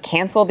attempt to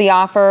cancel the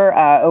offer,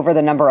 over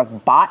the number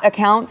of bot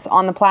accounts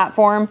on the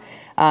platform.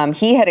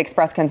 He had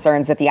expressed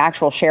concerns that the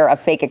actual share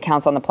of fake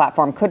accounts on the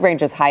platform could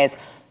range as high as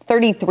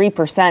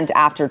 33%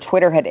 after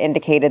Twitter had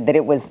indicated that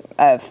it was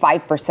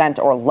 5%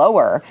 or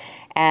lower.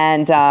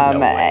 And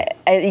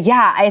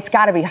it's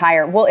got to be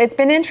higher. Well, it's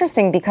been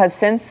interesting because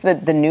since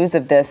the news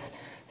of this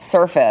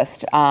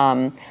surfaced,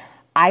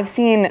 I've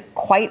seen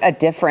quite a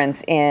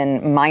difference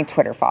in my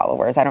Twitter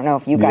followers. I don't know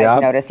if you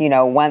guys noticed,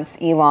 once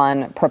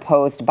Elon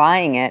proposed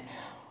buying it,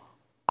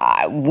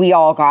 we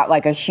all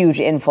got a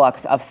huge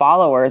influx of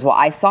followers. Well,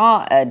 I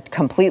saw a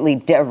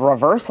completely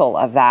reversal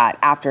of that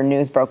after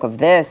news broke of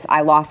this.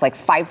 I lost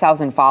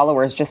 5,000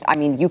 followers.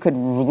 You could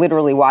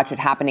literally watch it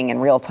happening in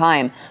real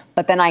time.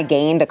 But then I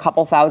gained a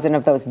couple thousand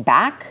of those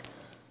back.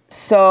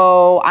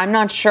 So I'm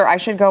not sure. I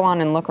should go on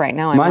and look right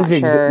now. I'm not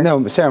sure.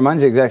 No, Sarah,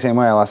 mine's the exact same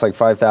way. I lost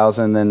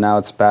 5,000, then now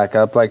it's back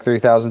up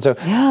 3,000. So,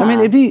 yeah.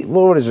 it'd be,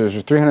 what is there?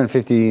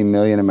 350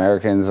 million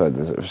Americans,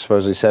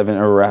 supposedly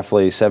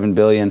roughly 7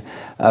 billion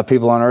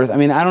people on Earth. I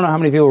don't know how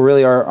many people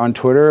really are on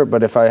Twitter,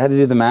 but if I had to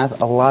do the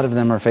math, a lot of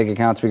them are fake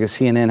accounts because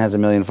CNN has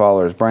 1 million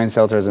followers. Brian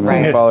Stelter has 1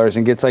 million followers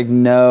and gets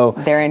no.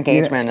 Their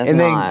engagement is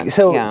not.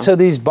 So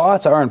these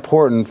bots are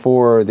important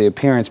for the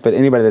appearance, but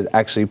anybody that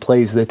actually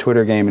plays the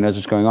Twitter game and knows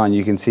what's going on,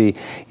 you can see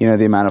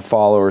the amount of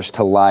followers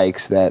to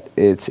likes, that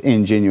it's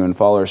ingenuine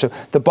followers. So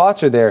the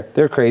bots are there.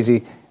 They're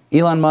crazy.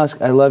 Elon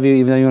Musk, I love you,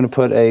 even though you want to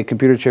put a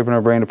computer chip in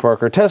our brain to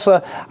Parker.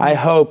 Tesla, I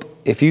hope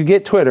if you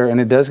get Twitter and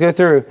it does go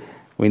through,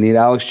 we need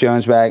Alex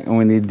Jones back and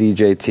we need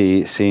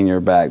DJT Senior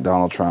back,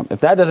 Donald Trump.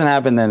 If that doesn't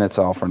happen, then it's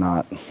all for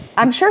naught.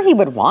 I'm sure he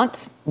would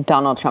want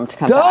Donald Trump to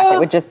come back. It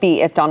would just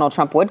be if Donald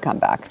Trump would come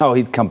back. Oh,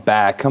 he'd come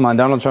back. Come on,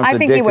 Donald Trump's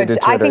addicted to Twitter.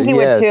 I think he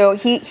would too.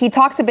 He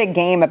talks a big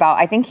game about,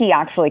 I think he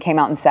actually came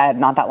out and said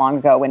not that long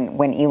ago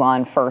when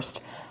Elon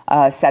first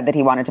said that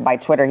he wanted to buy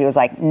Twitter, he was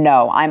like,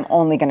 no, I'm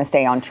only going to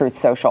stay on Truth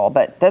Social.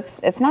 But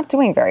it's not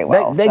doing very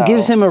well. That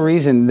gives him a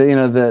reason.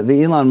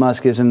 The Elon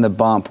Musk gives him the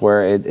bump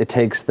where it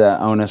takes the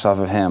onus off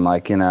of him.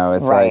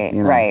 It's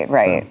right.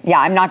 So.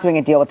 Yeah, I'm not doing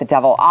a deal with the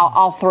devil.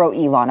 I'll throw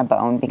Elon a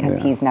bone because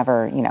he's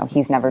never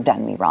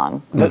done me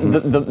wrong.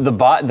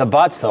 The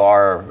bots though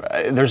are,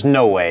 there's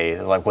no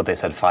way what they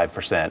said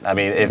 5%.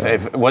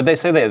 If what they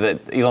say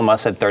that Elon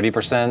Musk said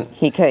 30%.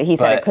 He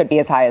said it could be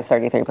as high as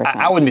 33%.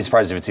 I wouldn't be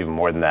surprised if it's even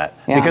more than that.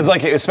 Yeah. Because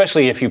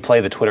especially if you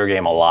play the Twitter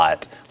game a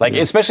lot,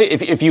 especially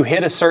if you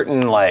hit a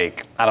certain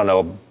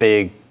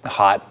big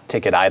hot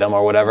ticket item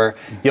or whatever,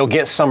 you'll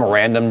get some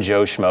random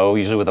Joe Schmo,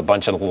 usually with a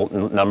bunch of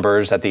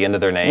numbers at the end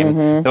of their name.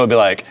 They'll be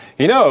like,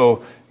 it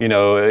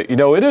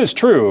is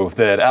true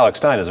that Alex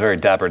Stein is a very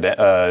dapper,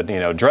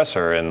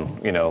 dresser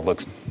and,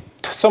 looks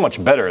so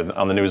much better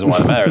on the News and Why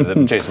It Matters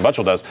than Jason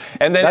Butchell does.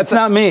 And then that's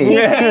not me.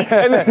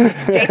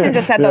 Jason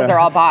just said those are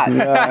all bots.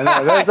 No,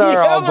 those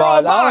are all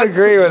bots. I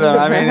agree with him.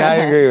 I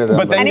agree with him.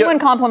 But anyone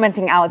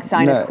complimenting Alex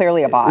Stein is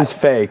clearly a bot. It's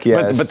fake,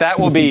 yes. But that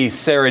will be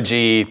Sarah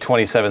G,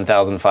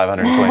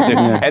 27,522.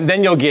 And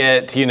then you'll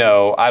get,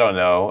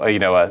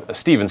 a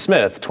Stephen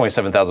Smith,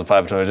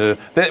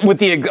 27,522,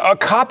 with a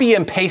copy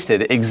and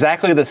pasted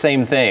exactly the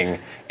same thing.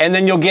 And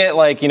then you'll get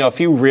a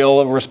few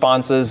real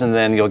responses, and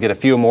then you'll get a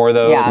few more of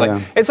those. Yeah.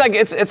 It's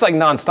like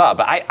nonstop.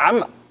 But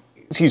I'm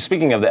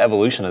speaking of the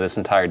evolution of this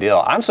entire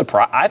deal, I'm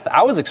surprised.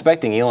 I was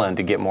expecting Elon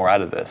to get more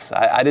out of this.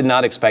 I did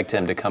not expect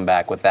him to come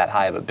back with that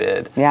high of a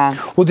bid. Yeah.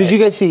 Well, did you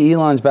guys see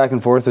Elon's back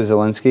and forth with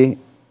Zelensky?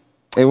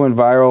 It went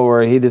viral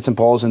where he did some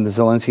polls and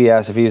Zelensky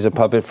asked if he was a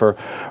puppet for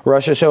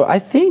Russia. So I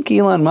think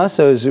Elon Musk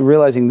is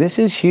realizing this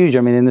is huge. I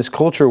mean, in this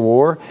culture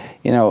war,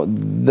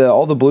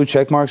 all the blue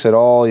check marks that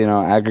all,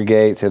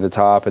 aggregate to the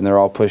top and they're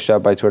all pushed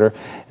up by Twitter.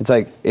 It's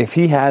like if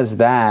he has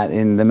that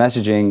in the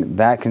messaging,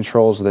 that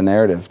controls the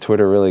narrative.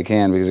 Twitter really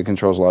can because it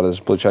controls a lot of those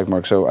blue check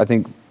marks. So I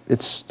think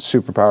it's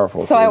super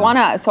powerful. So we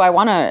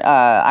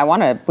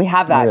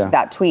have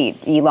that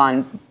tweet,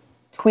 Elon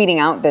tweeting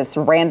out this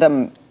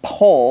random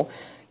poll.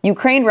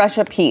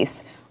 Ukraine-Russia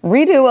peace.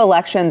 Redo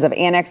elections of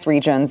annexed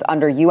regions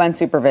under UN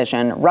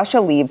supervision.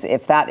 Russia leaves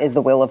if that is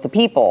the will of the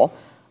people.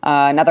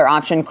 Another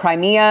option,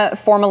 Crimea,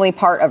 formerly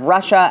part of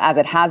Russia as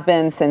it has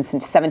been since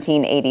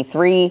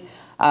 1783.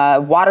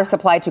 Water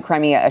supply to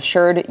Crimea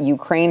assured.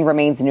 Ukraine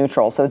remains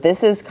neutral. So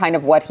this is kind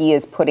of what he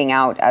is putting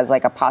out as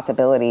like a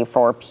possibility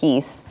for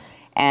peace.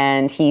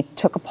 And he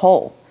took a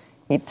poll.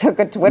 He took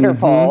a Twitter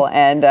poll,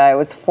 and it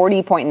was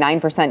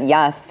 40.9%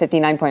 yes,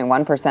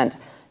 59.1%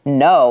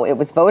 no. It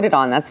was voted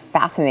on. That's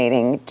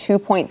fascinating.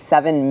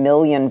 2.7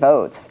 million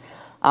votes,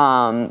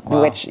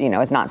 which,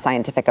 is not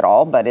scientific at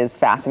all, but is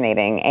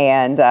fascinating.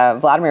 And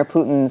Vladimir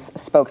Putin's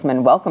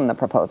spokesman welcomed the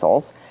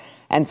proposals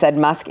and said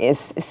Musk is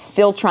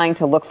still trying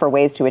to look for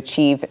ways to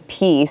achieve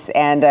peace.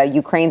 And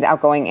Ukraine's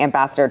outgoing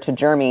ambassador to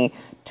Germany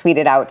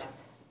tweeted out,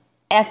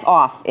 "F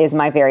off is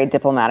my very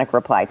diplomatic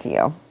reply to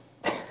you."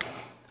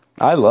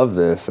 I love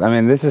this. I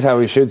mean, this is how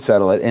we should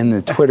settle it in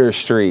the Twitter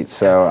streets.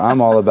 So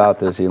I'm all about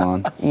this,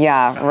 Elon.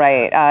 Yeah,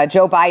 right.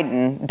 Joe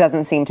Biden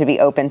doesn't seem to be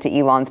open to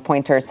Elon's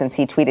pointers since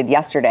he tweeted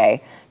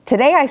yesterday.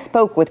 Today, I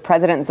spoke with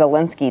President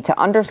Zelensky to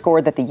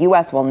underscore that the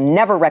U.S. will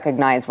never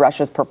recognize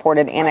Russia's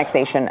purported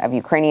annexation of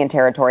Ukrainian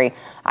territory.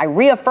 I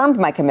reaffirmed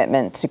my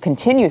commitment to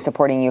continue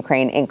supporting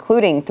Ukraine,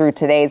 including through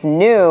today's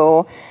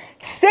new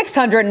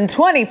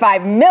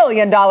 $625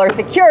 million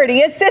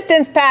security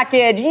assistance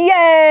package.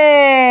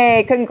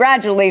 Yay!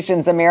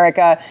 Congratulations,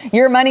 America.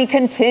 Your money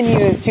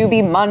continues to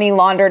be money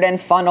laundered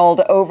and funneled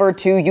over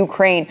to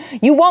Ukraine.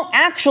 You won't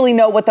actually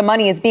know what the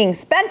money is being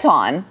spent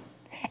on,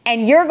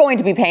 and you're going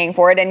to be paying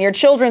for it, and your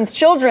children's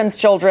children's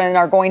children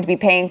are going to be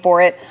paying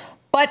for it.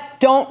 But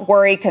don't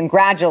worry,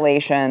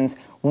 congratulations.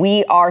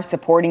 We are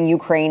supporting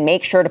Ukraine.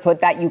 Make sure to put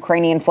that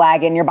Ukrainian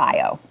flag in your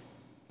bio.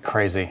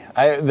 Crazy.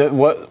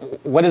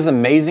 What is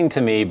amazing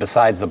to me,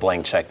 besides the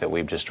blank check that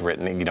we've just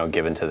written,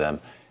 given to them,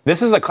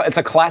 it's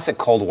a classic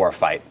Cold War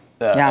fight,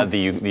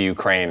 the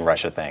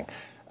Ukraine-Russia thing.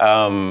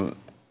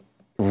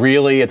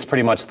 Really, it's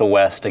pretty much the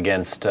West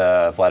against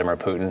Vladimir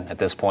Putin at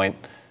this point.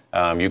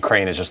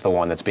 Ukraine is just the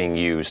one that's being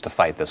used to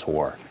fight this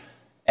war.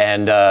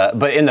 And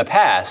but in the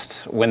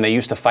past, when they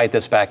used to fight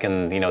this back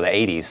in the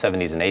 80s,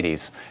 70s, and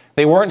 80s,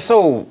 they weren't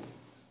so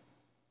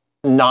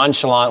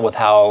nonchalant with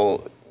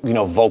how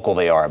vocal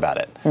they are about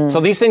it. So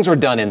these things were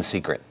done in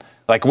secret.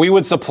 Like we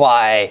would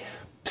supply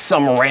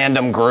some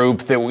random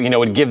group that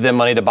would give them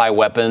money to buy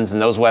weapons, and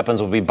those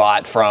weapons would be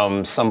bought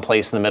from some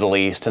place in the Middle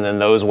East, and then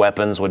those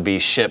weapons would be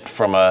shipped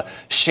from a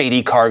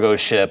shady cargo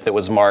ship that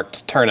was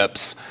marked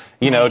turnips,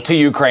 to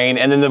Ukraine,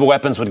 and then the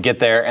weapons would get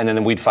there, and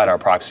then we'd fight our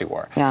proxy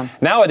war. Yeah.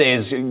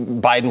 Nowadays,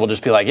 Biden will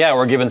just be like, "Yeah,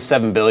 we're giving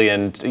 $7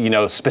 billion,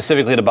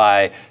 specifically to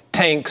buy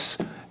tanks."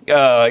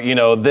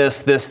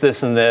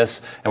 This, and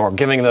this, and we're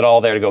giving it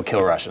all there to go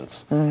kill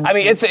Russians. Mm-hmm. I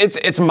mean,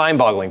 it's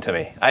mind-boggling to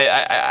me.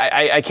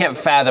 I can't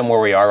fathom where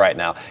we are right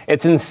now.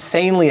 It's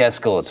insanely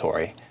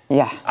escalatory.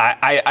 Yeah.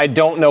 I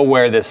don't know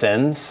where this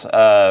ends.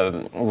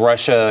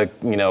 Russia,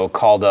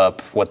 called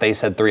up what they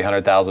said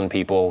 300,000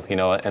 people,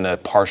 in a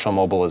partial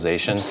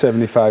mobilization.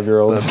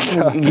 75-year-olds.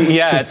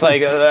 Yeah, it's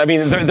like,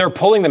 they're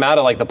pulling them out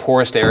of like the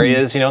poorest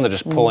areas, and they're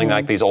just pulling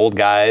like these old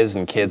guys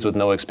and kids with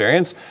no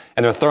experience,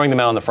 and they're throwing them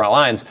out on the front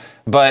lines.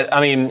 But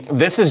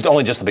this is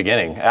only just the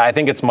beginning. I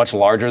think it's much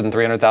larger than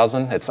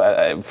 300,000. It's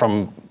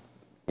from.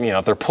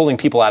 If they're pulling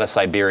people out of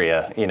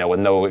Siberia, with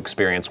no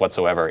experience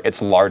whatsoever,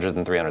 it's larger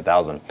than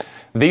 300,000.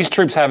 These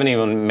troops haven't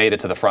even made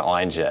it to the front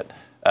lines yet.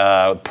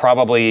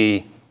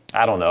 Probably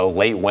I don't know,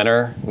 late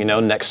winter,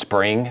 next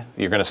spring,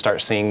 you're going to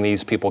start seeing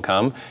these people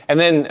come. And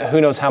then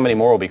who knows how many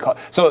more will be called.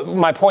 So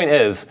my point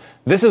is,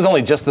 this is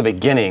only just the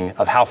beginning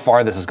of how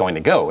far this is going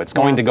to go. It's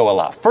going to go a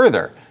lot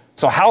further.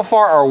 So how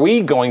far are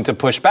we going to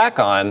push back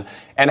on,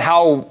 and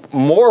how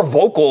more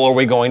vocal are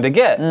we going to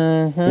get?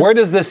 Where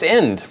does this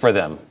end for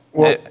them?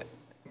 Well,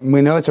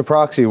 we know it's a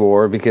proxy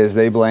war because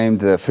they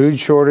blamed the food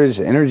shortage,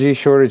 energy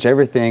shortage,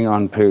 everything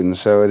on Putin.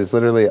 So it is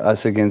literally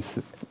us against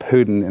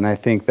Putin. And I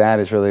think that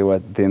is really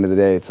what, at the end of the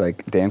day, it's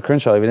like Dan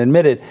Crenshaw even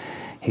admitted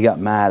he got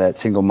mad at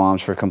single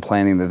moms for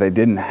complaining that they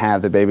didn't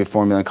have the baby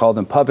formula and called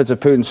them puppets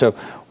of Putin. So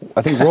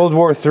I think World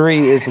War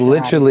III is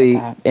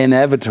literally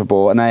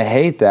inevitable, and I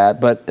hate that.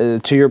 But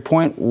to your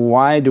point,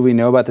 why do we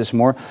know about this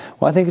more?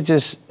 Well, I think it's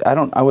just,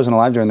 I wasn't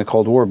alive during the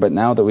Cold War, but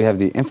now that we have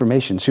the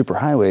information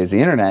superhighways, the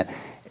internet,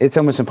 it's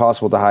almost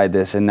impossible to hide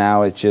this. And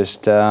now it's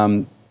just,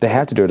 they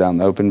have to do it out in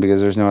the open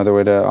because there's no other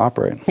way to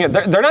operate. Yeah,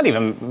 they're not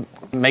even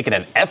making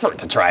an effort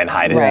to try and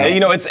hide it. Right.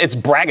 It's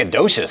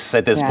braggadocious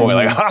at this point.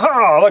 Like,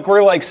 look,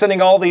 we're like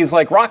sending all these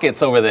like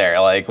rockets over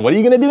there. Like, what are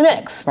you going to do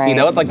next? Right.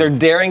 It's like they're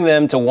daring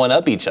them to one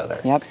up each other.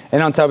 Yep.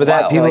 And on top of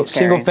that, really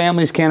single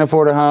families can't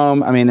afford a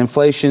home. I mean,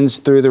 inflation's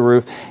through the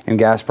roof, and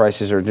gas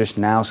prices are just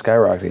now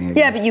skyrocketing again.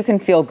 Yeah, but you can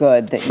feel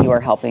good that you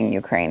are helping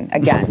Ukraine.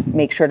 Again,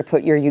 make sure to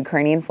put your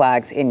Ukrainian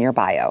flags in your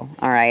bio.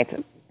 All right.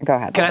 Go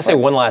ahead. Can I say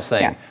one last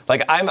thing? Yeah.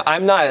 Like,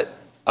 I'm not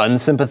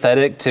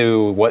unsympathetic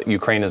to what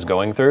Ukraine is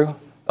going through.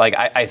 Like,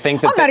 I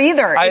think that... I'm not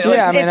either.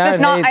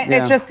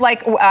 It's just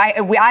like,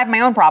 I have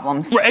my own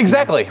problems. Right,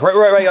 exactly.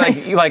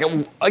 Right.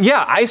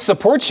 I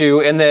support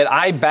you in that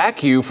I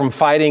back you from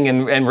fighting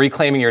and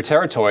reclaiming your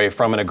territory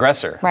from an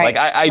aggressor. Right.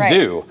 Like, I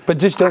do. But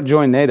just don't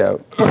join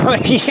NATO. Well,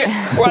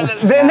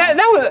 then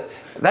that was...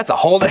 That's a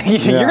whole...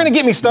 You're going to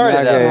get me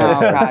started. Yeah.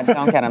 Oh, God,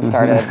 don't get him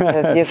started.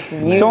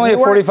 It's only a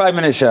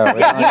 45-minute show. You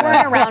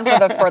weren't around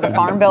for the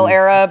Farm Bill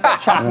era,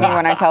 but trust me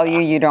when I tell you,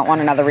 you don't want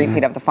another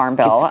repeat of the Farm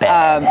Bill.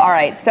 All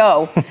right,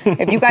 so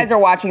if you guys are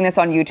watching this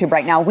on YouTube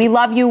right now, we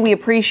love you, we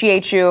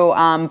appreciate you,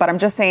 but I'm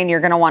just saying you're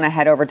going to want to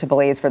head over to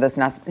Blaze for this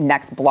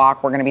next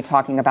block. We're going to be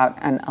talking about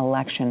an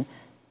election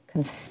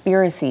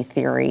conspiracy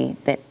theory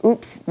that,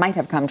 might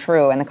have come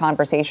true. And the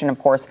conversation, of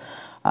course,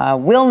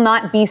 will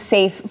not be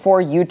safe for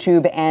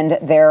YouTube and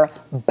their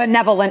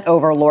benevolent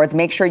overlords.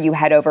 Make sure you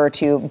head over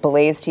to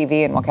Blaze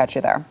TV and we'll catch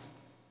you there.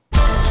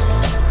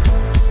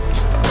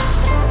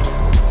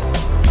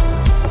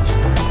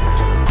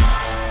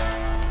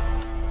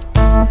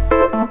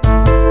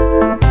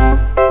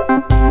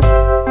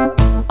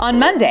 On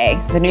Monday,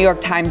 the New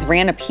York Times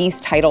ran a piece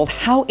titled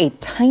 "How a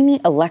Tiny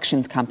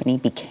Elections Company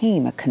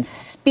Became a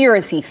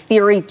Conspiracy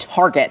Theory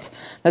Target."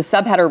 The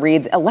subheader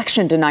reads,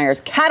 "Election deniers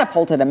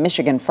catapulted a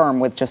Michigan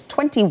firm with just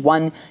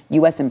 21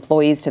 U.S.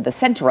 employees to the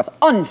center of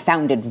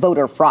unfounded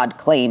voter fraud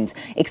claims,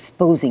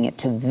 exposing it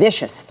to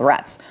vicious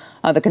threats."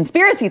 The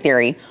conspiracy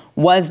theory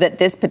was that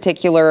this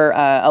particular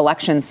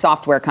election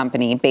software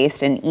company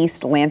based in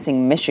East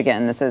Lansing,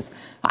 Michigan, is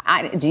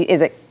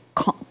it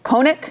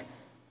Koenig?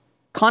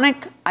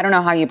 Koenig, I don't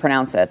know how you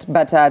pronounce it,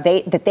 but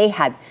they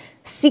had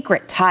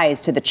secret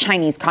ties to the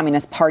Chinese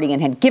Communist Party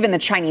and had given the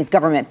Chinese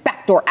government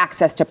backdoor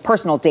access to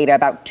personal data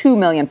about 2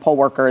 million poll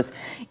workers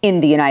in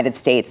the United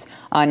States.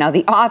 Now,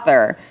 the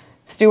author,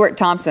 Stuart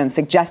Thompson,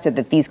 suggested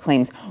that these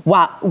claims,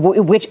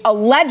 which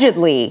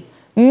allegedly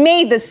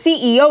made the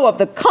CEO of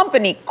the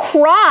company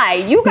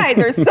cry. You guys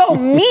are so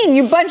mean,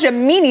 you bunch of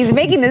meanies,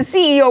 making the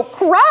CEO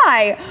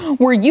cry,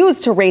 were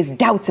used to raise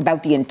doubts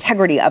about the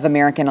integrity of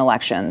American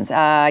elections.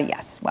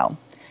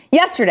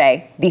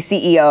 Yesterday, the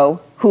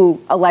CEO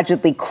who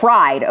allegedly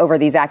cried over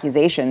these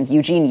accusations,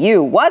 Eugene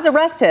Yu, was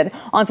arrested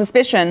on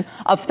suspicion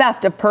of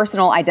theft of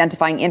personal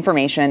identifying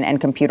information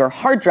and computer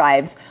hard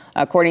drives,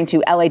 according to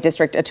the LA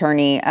District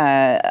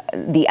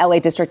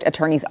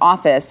Attorney's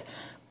office.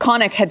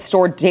 Koenig had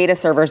stored data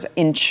servers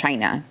in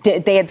China.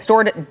 They had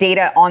stored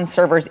data on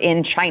servers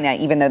in China,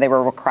 even though they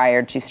were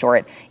required to store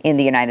it in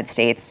the United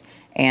States.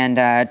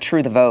 And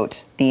True the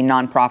Vote, the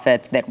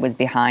nonprofit that was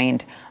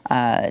behind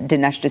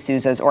Dinesh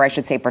D'Souza's, or I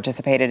should say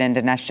participated in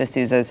Dinesh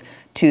D'Souza's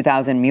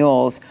 2,000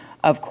 Mules,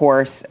 of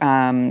course,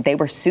 they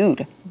were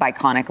sued by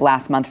Koenig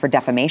last month for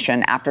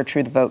defamation after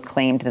True the Vote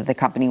claimed that the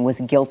company was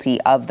guilty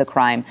of the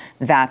crime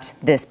that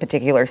this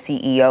particular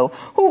CEO,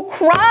 who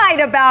cried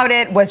about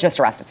it, was just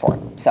arrested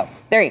for. So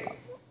there you go.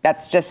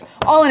 That's just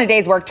all in a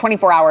day's work,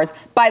 24 hours.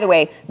 By the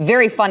way,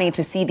 very funny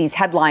to see these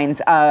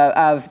headlines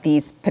of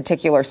these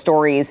particular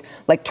stories,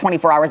 like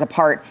 24 hours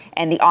apart.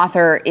 And the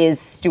author is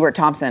Stuart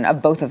Thompson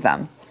of both of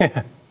them.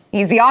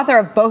 He's the author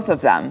of both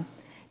of them.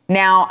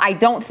 Now, I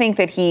don't think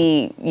that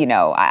he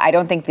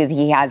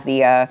has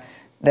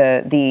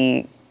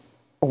the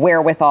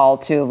wherewithal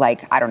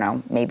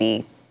to,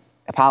 maybe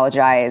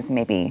apologize,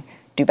 maybe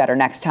do better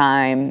next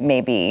time,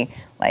 maybe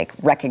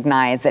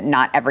recognize that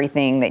not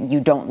everything that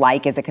you don't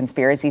like is a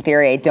conspiracy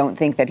theory. I don't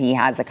think that he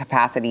has the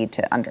capacity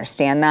to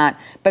understand that,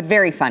 but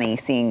very funny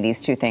seeing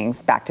these two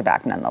things back to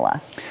back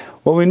nonetheless.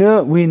 Well,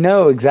 we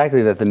know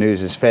exactly that the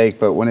news is fake,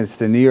 but when it's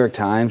the New York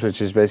Times,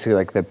 which is basically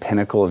like the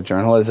pinnacle of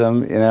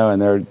journalism,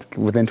 and they're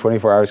within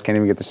 24 hours can't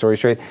even get the story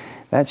straight,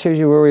 that shows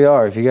you where we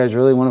are. If you guys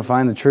really want to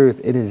find the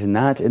truth, it is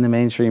not in the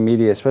mainstream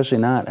media, especially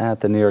not at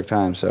the New York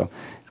Times. So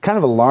it's kind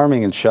of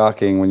alarming and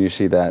shocking when you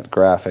see that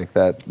graphic,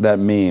 that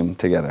meme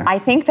together. I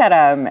think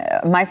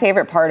that my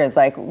favorite part is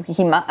like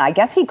I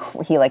guess he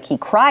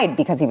cried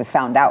because he was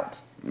found out.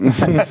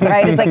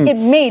 Right? It's like it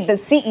made the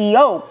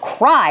CEO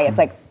cry. It's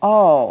like,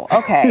 oh,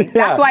 okay.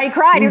 That's why he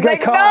cried. He was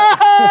like,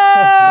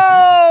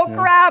 no,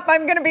 crap,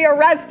 I'm going to be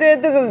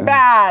arrested. This is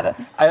bad.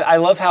 I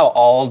love how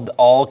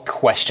all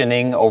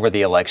questioning over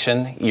the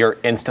election, you're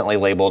instantly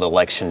labeled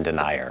election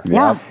denier.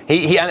 Yeah.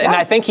 And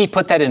I think he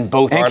put that in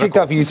both articles. And kicked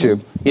off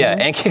YouTube. Yeah,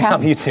 and kicked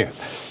off YouTube.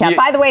 Yeah,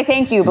 by the way,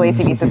 thank you, Blaze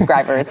TV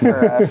subscribers,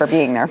 for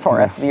being there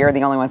for us. You're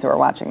the only ones who are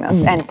watching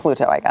this. And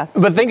Pluto, I guess.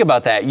 But think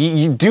about that.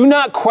 You do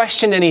not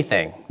question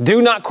anything. Do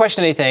not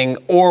question anything,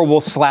 or we'll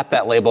slap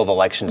that label of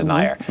election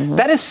denier.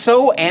 That is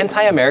so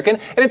anti-American,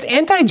 and it's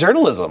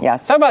anti-journalism.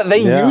 Yes. Talk about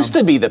they used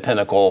to be the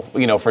pinnacle,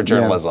 for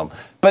journalism. Yeah.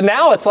 But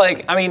now it's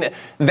like,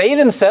 they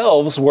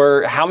themselves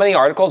were, how many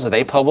articles did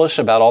they publish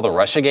about all the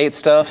Russiagate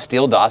stuff,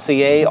 Steele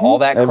dossier, all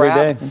that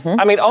crap?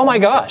 Every day. Oh my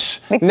gosh.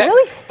 They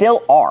really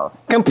still are.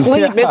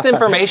 Complete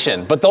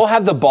misinformation, but they'll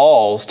have the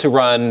balls to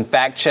run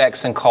fact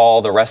checks and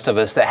call the rest of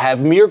us that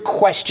have mere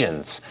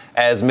questions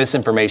as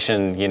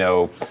misinformation,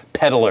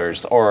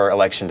 peddlers or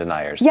election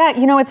deniers. Yeah,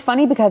 it's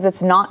funny because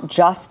it's not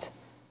just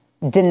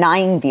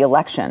denying the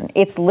election.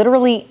 It's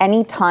literally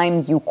any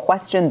time you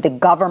question the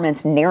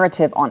government's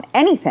narrative on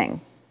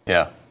anything.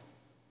 Yeah.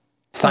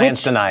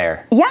 Science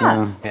denier.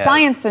 Yeah,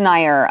 science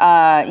denier,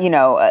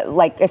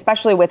 like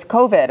especially with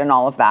COVID and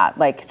all of that,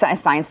 like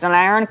science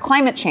denier and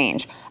climate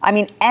change.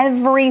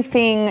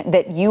 Everything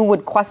that you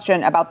would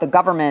question about the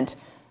government,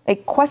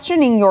 like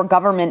questioning your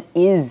government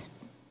is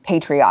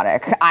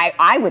patriotic,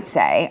 I would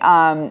say.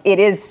 It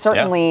is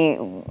certainly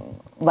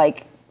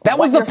like that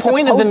was the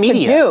point of the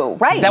media. Do.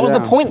 Right. That was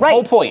the point,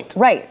 whole point.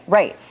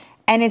 Right.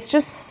 And it's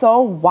just so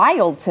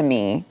wild to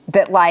me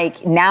that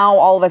like now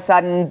all of a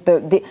sudden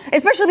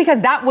especially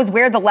because that was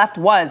where the left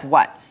was,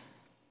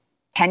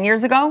 10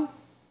 years ago?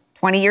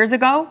 20 years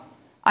ago?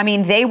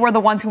 They were the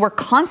ones who were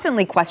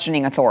constantly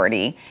questioning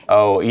authority.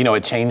 Oh,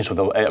 it changed with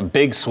a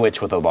big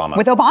switch with Obama.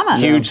 With Obama.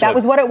 Huge. That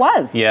was what it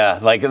was. Yeah,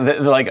 like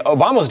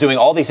Obama was doing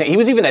all these things. He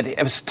was even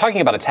I was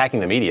talking about attacking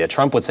the media.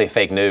 Trump would say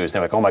fake news.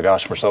 They're like, oh my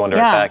gosh, we're so under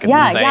attack. It's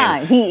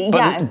insane.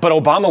 But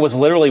Obama was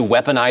literally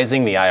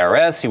weaponizing the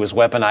IRS. He was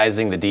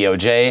weaponizing the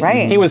DOJ.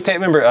 Right. He was,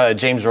 remember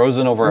James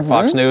Rosen over at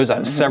Fox News,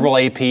 several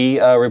AP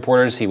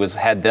reporters,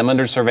 had them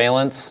under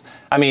surveillance.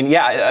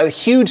 A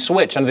huge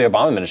switch under the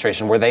Obama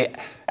administration where they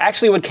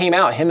actually came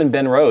out, him and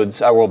Ben Rhodes,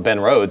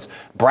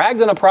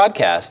 bragged on a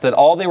podcast that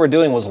all they were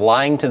doing was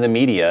lying to the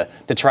media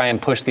to try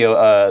and push the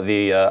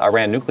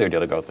Iran nuclear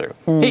deal to go through.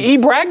 He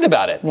bragged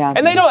about it. Yeah.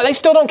 And they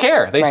still don't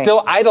care. They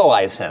still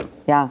idolize him.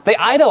 Yeah. They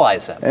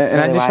idolize him.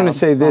 And I just want to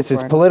say this,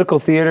 it's political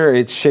theater,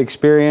 it's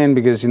Shakespearean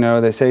because,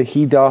 they say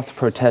he doth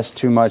protest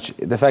too much.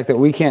 The fact that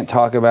we can't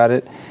talk about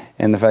it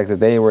and the fact that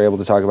they were able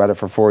to talk about it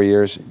for 4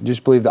 years,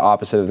 just believe the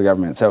opposite of the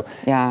government. So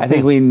I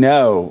think we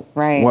know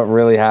what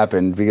really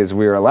happened because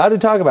we were allowed to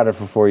talk about it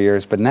for 4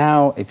 years. But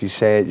now, if you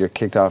say it, you're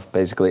kicked off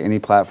basically any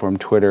platform,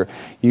 Twitter,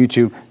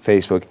 YouTube,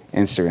 Facebook,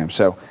 Instagram.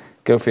 So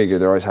go figure,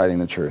 they're always hiding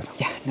the truth.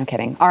 Yeah, no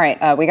kidding. All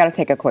right, we got to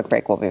take a quick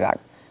break. We'll be back.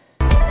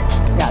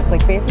 Yeah, it's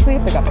like basically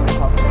if the government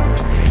tells us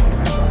something.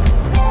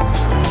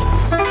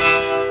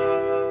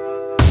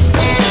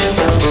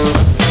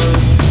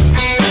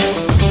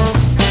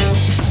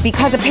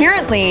 Because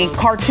apparently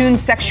cartoon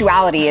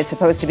sexuality is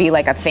supposed to be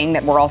like a thing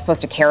that we're all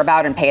supposed to care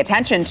about and pay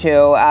attention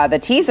to, the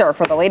teaser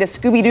for the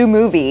latest Scooby-Doo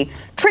movie,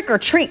 Trick or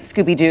Treat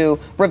Scooby-Doo,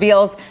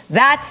 reveals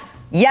that,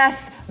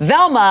 yes,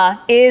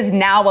 Velma is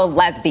now a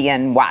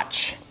lesbian.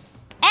 Watch.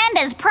 And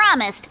as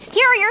promised,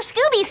 here are your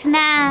Scooby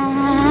snacks.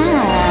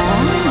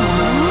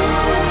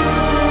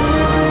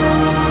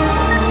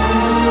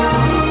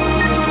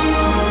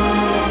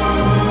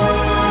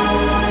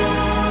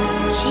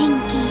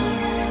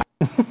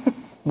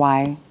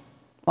 Why?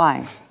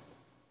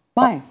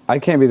 I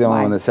can't be the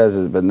only one that says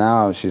it, but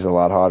now she's a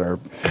lot hotter.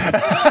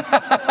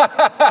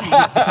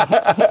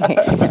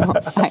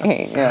 I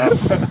hate you.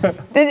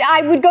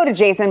 I would go to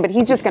Jason, but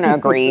he's just going to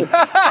agree. So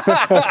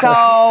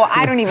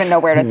I don't even know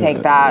where to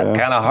take that.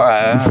 Kind of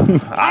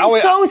hard.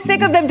 I'm so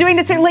sick of them doing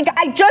this. Like,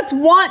 I just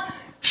want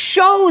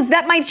shows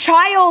that my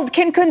child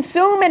can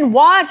consume and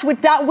watch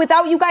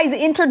without you guys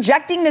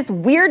interjecting this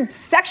weird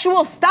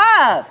sexual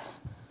stuff.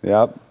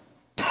 Yep.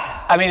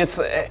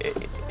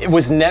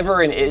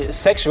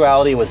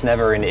 Sexuality was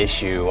never an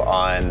issue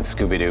on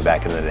Scooby-Doo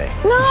back in the day.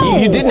 No.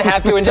 You didn't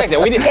have to inject it.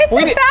 It's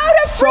about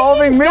a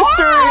solving mysteries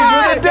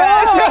with a dog. It's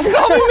about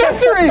solving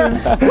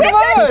mysteries. With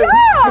a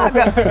dog.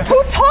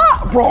 Who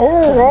talk?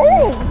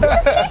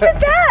 Just keep it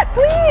that,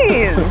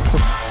 please.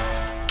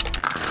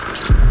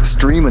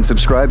 Stream and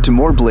subscribe to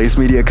more Blaze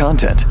Media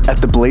content at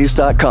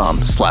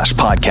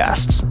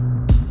theblaze.com/podcasts.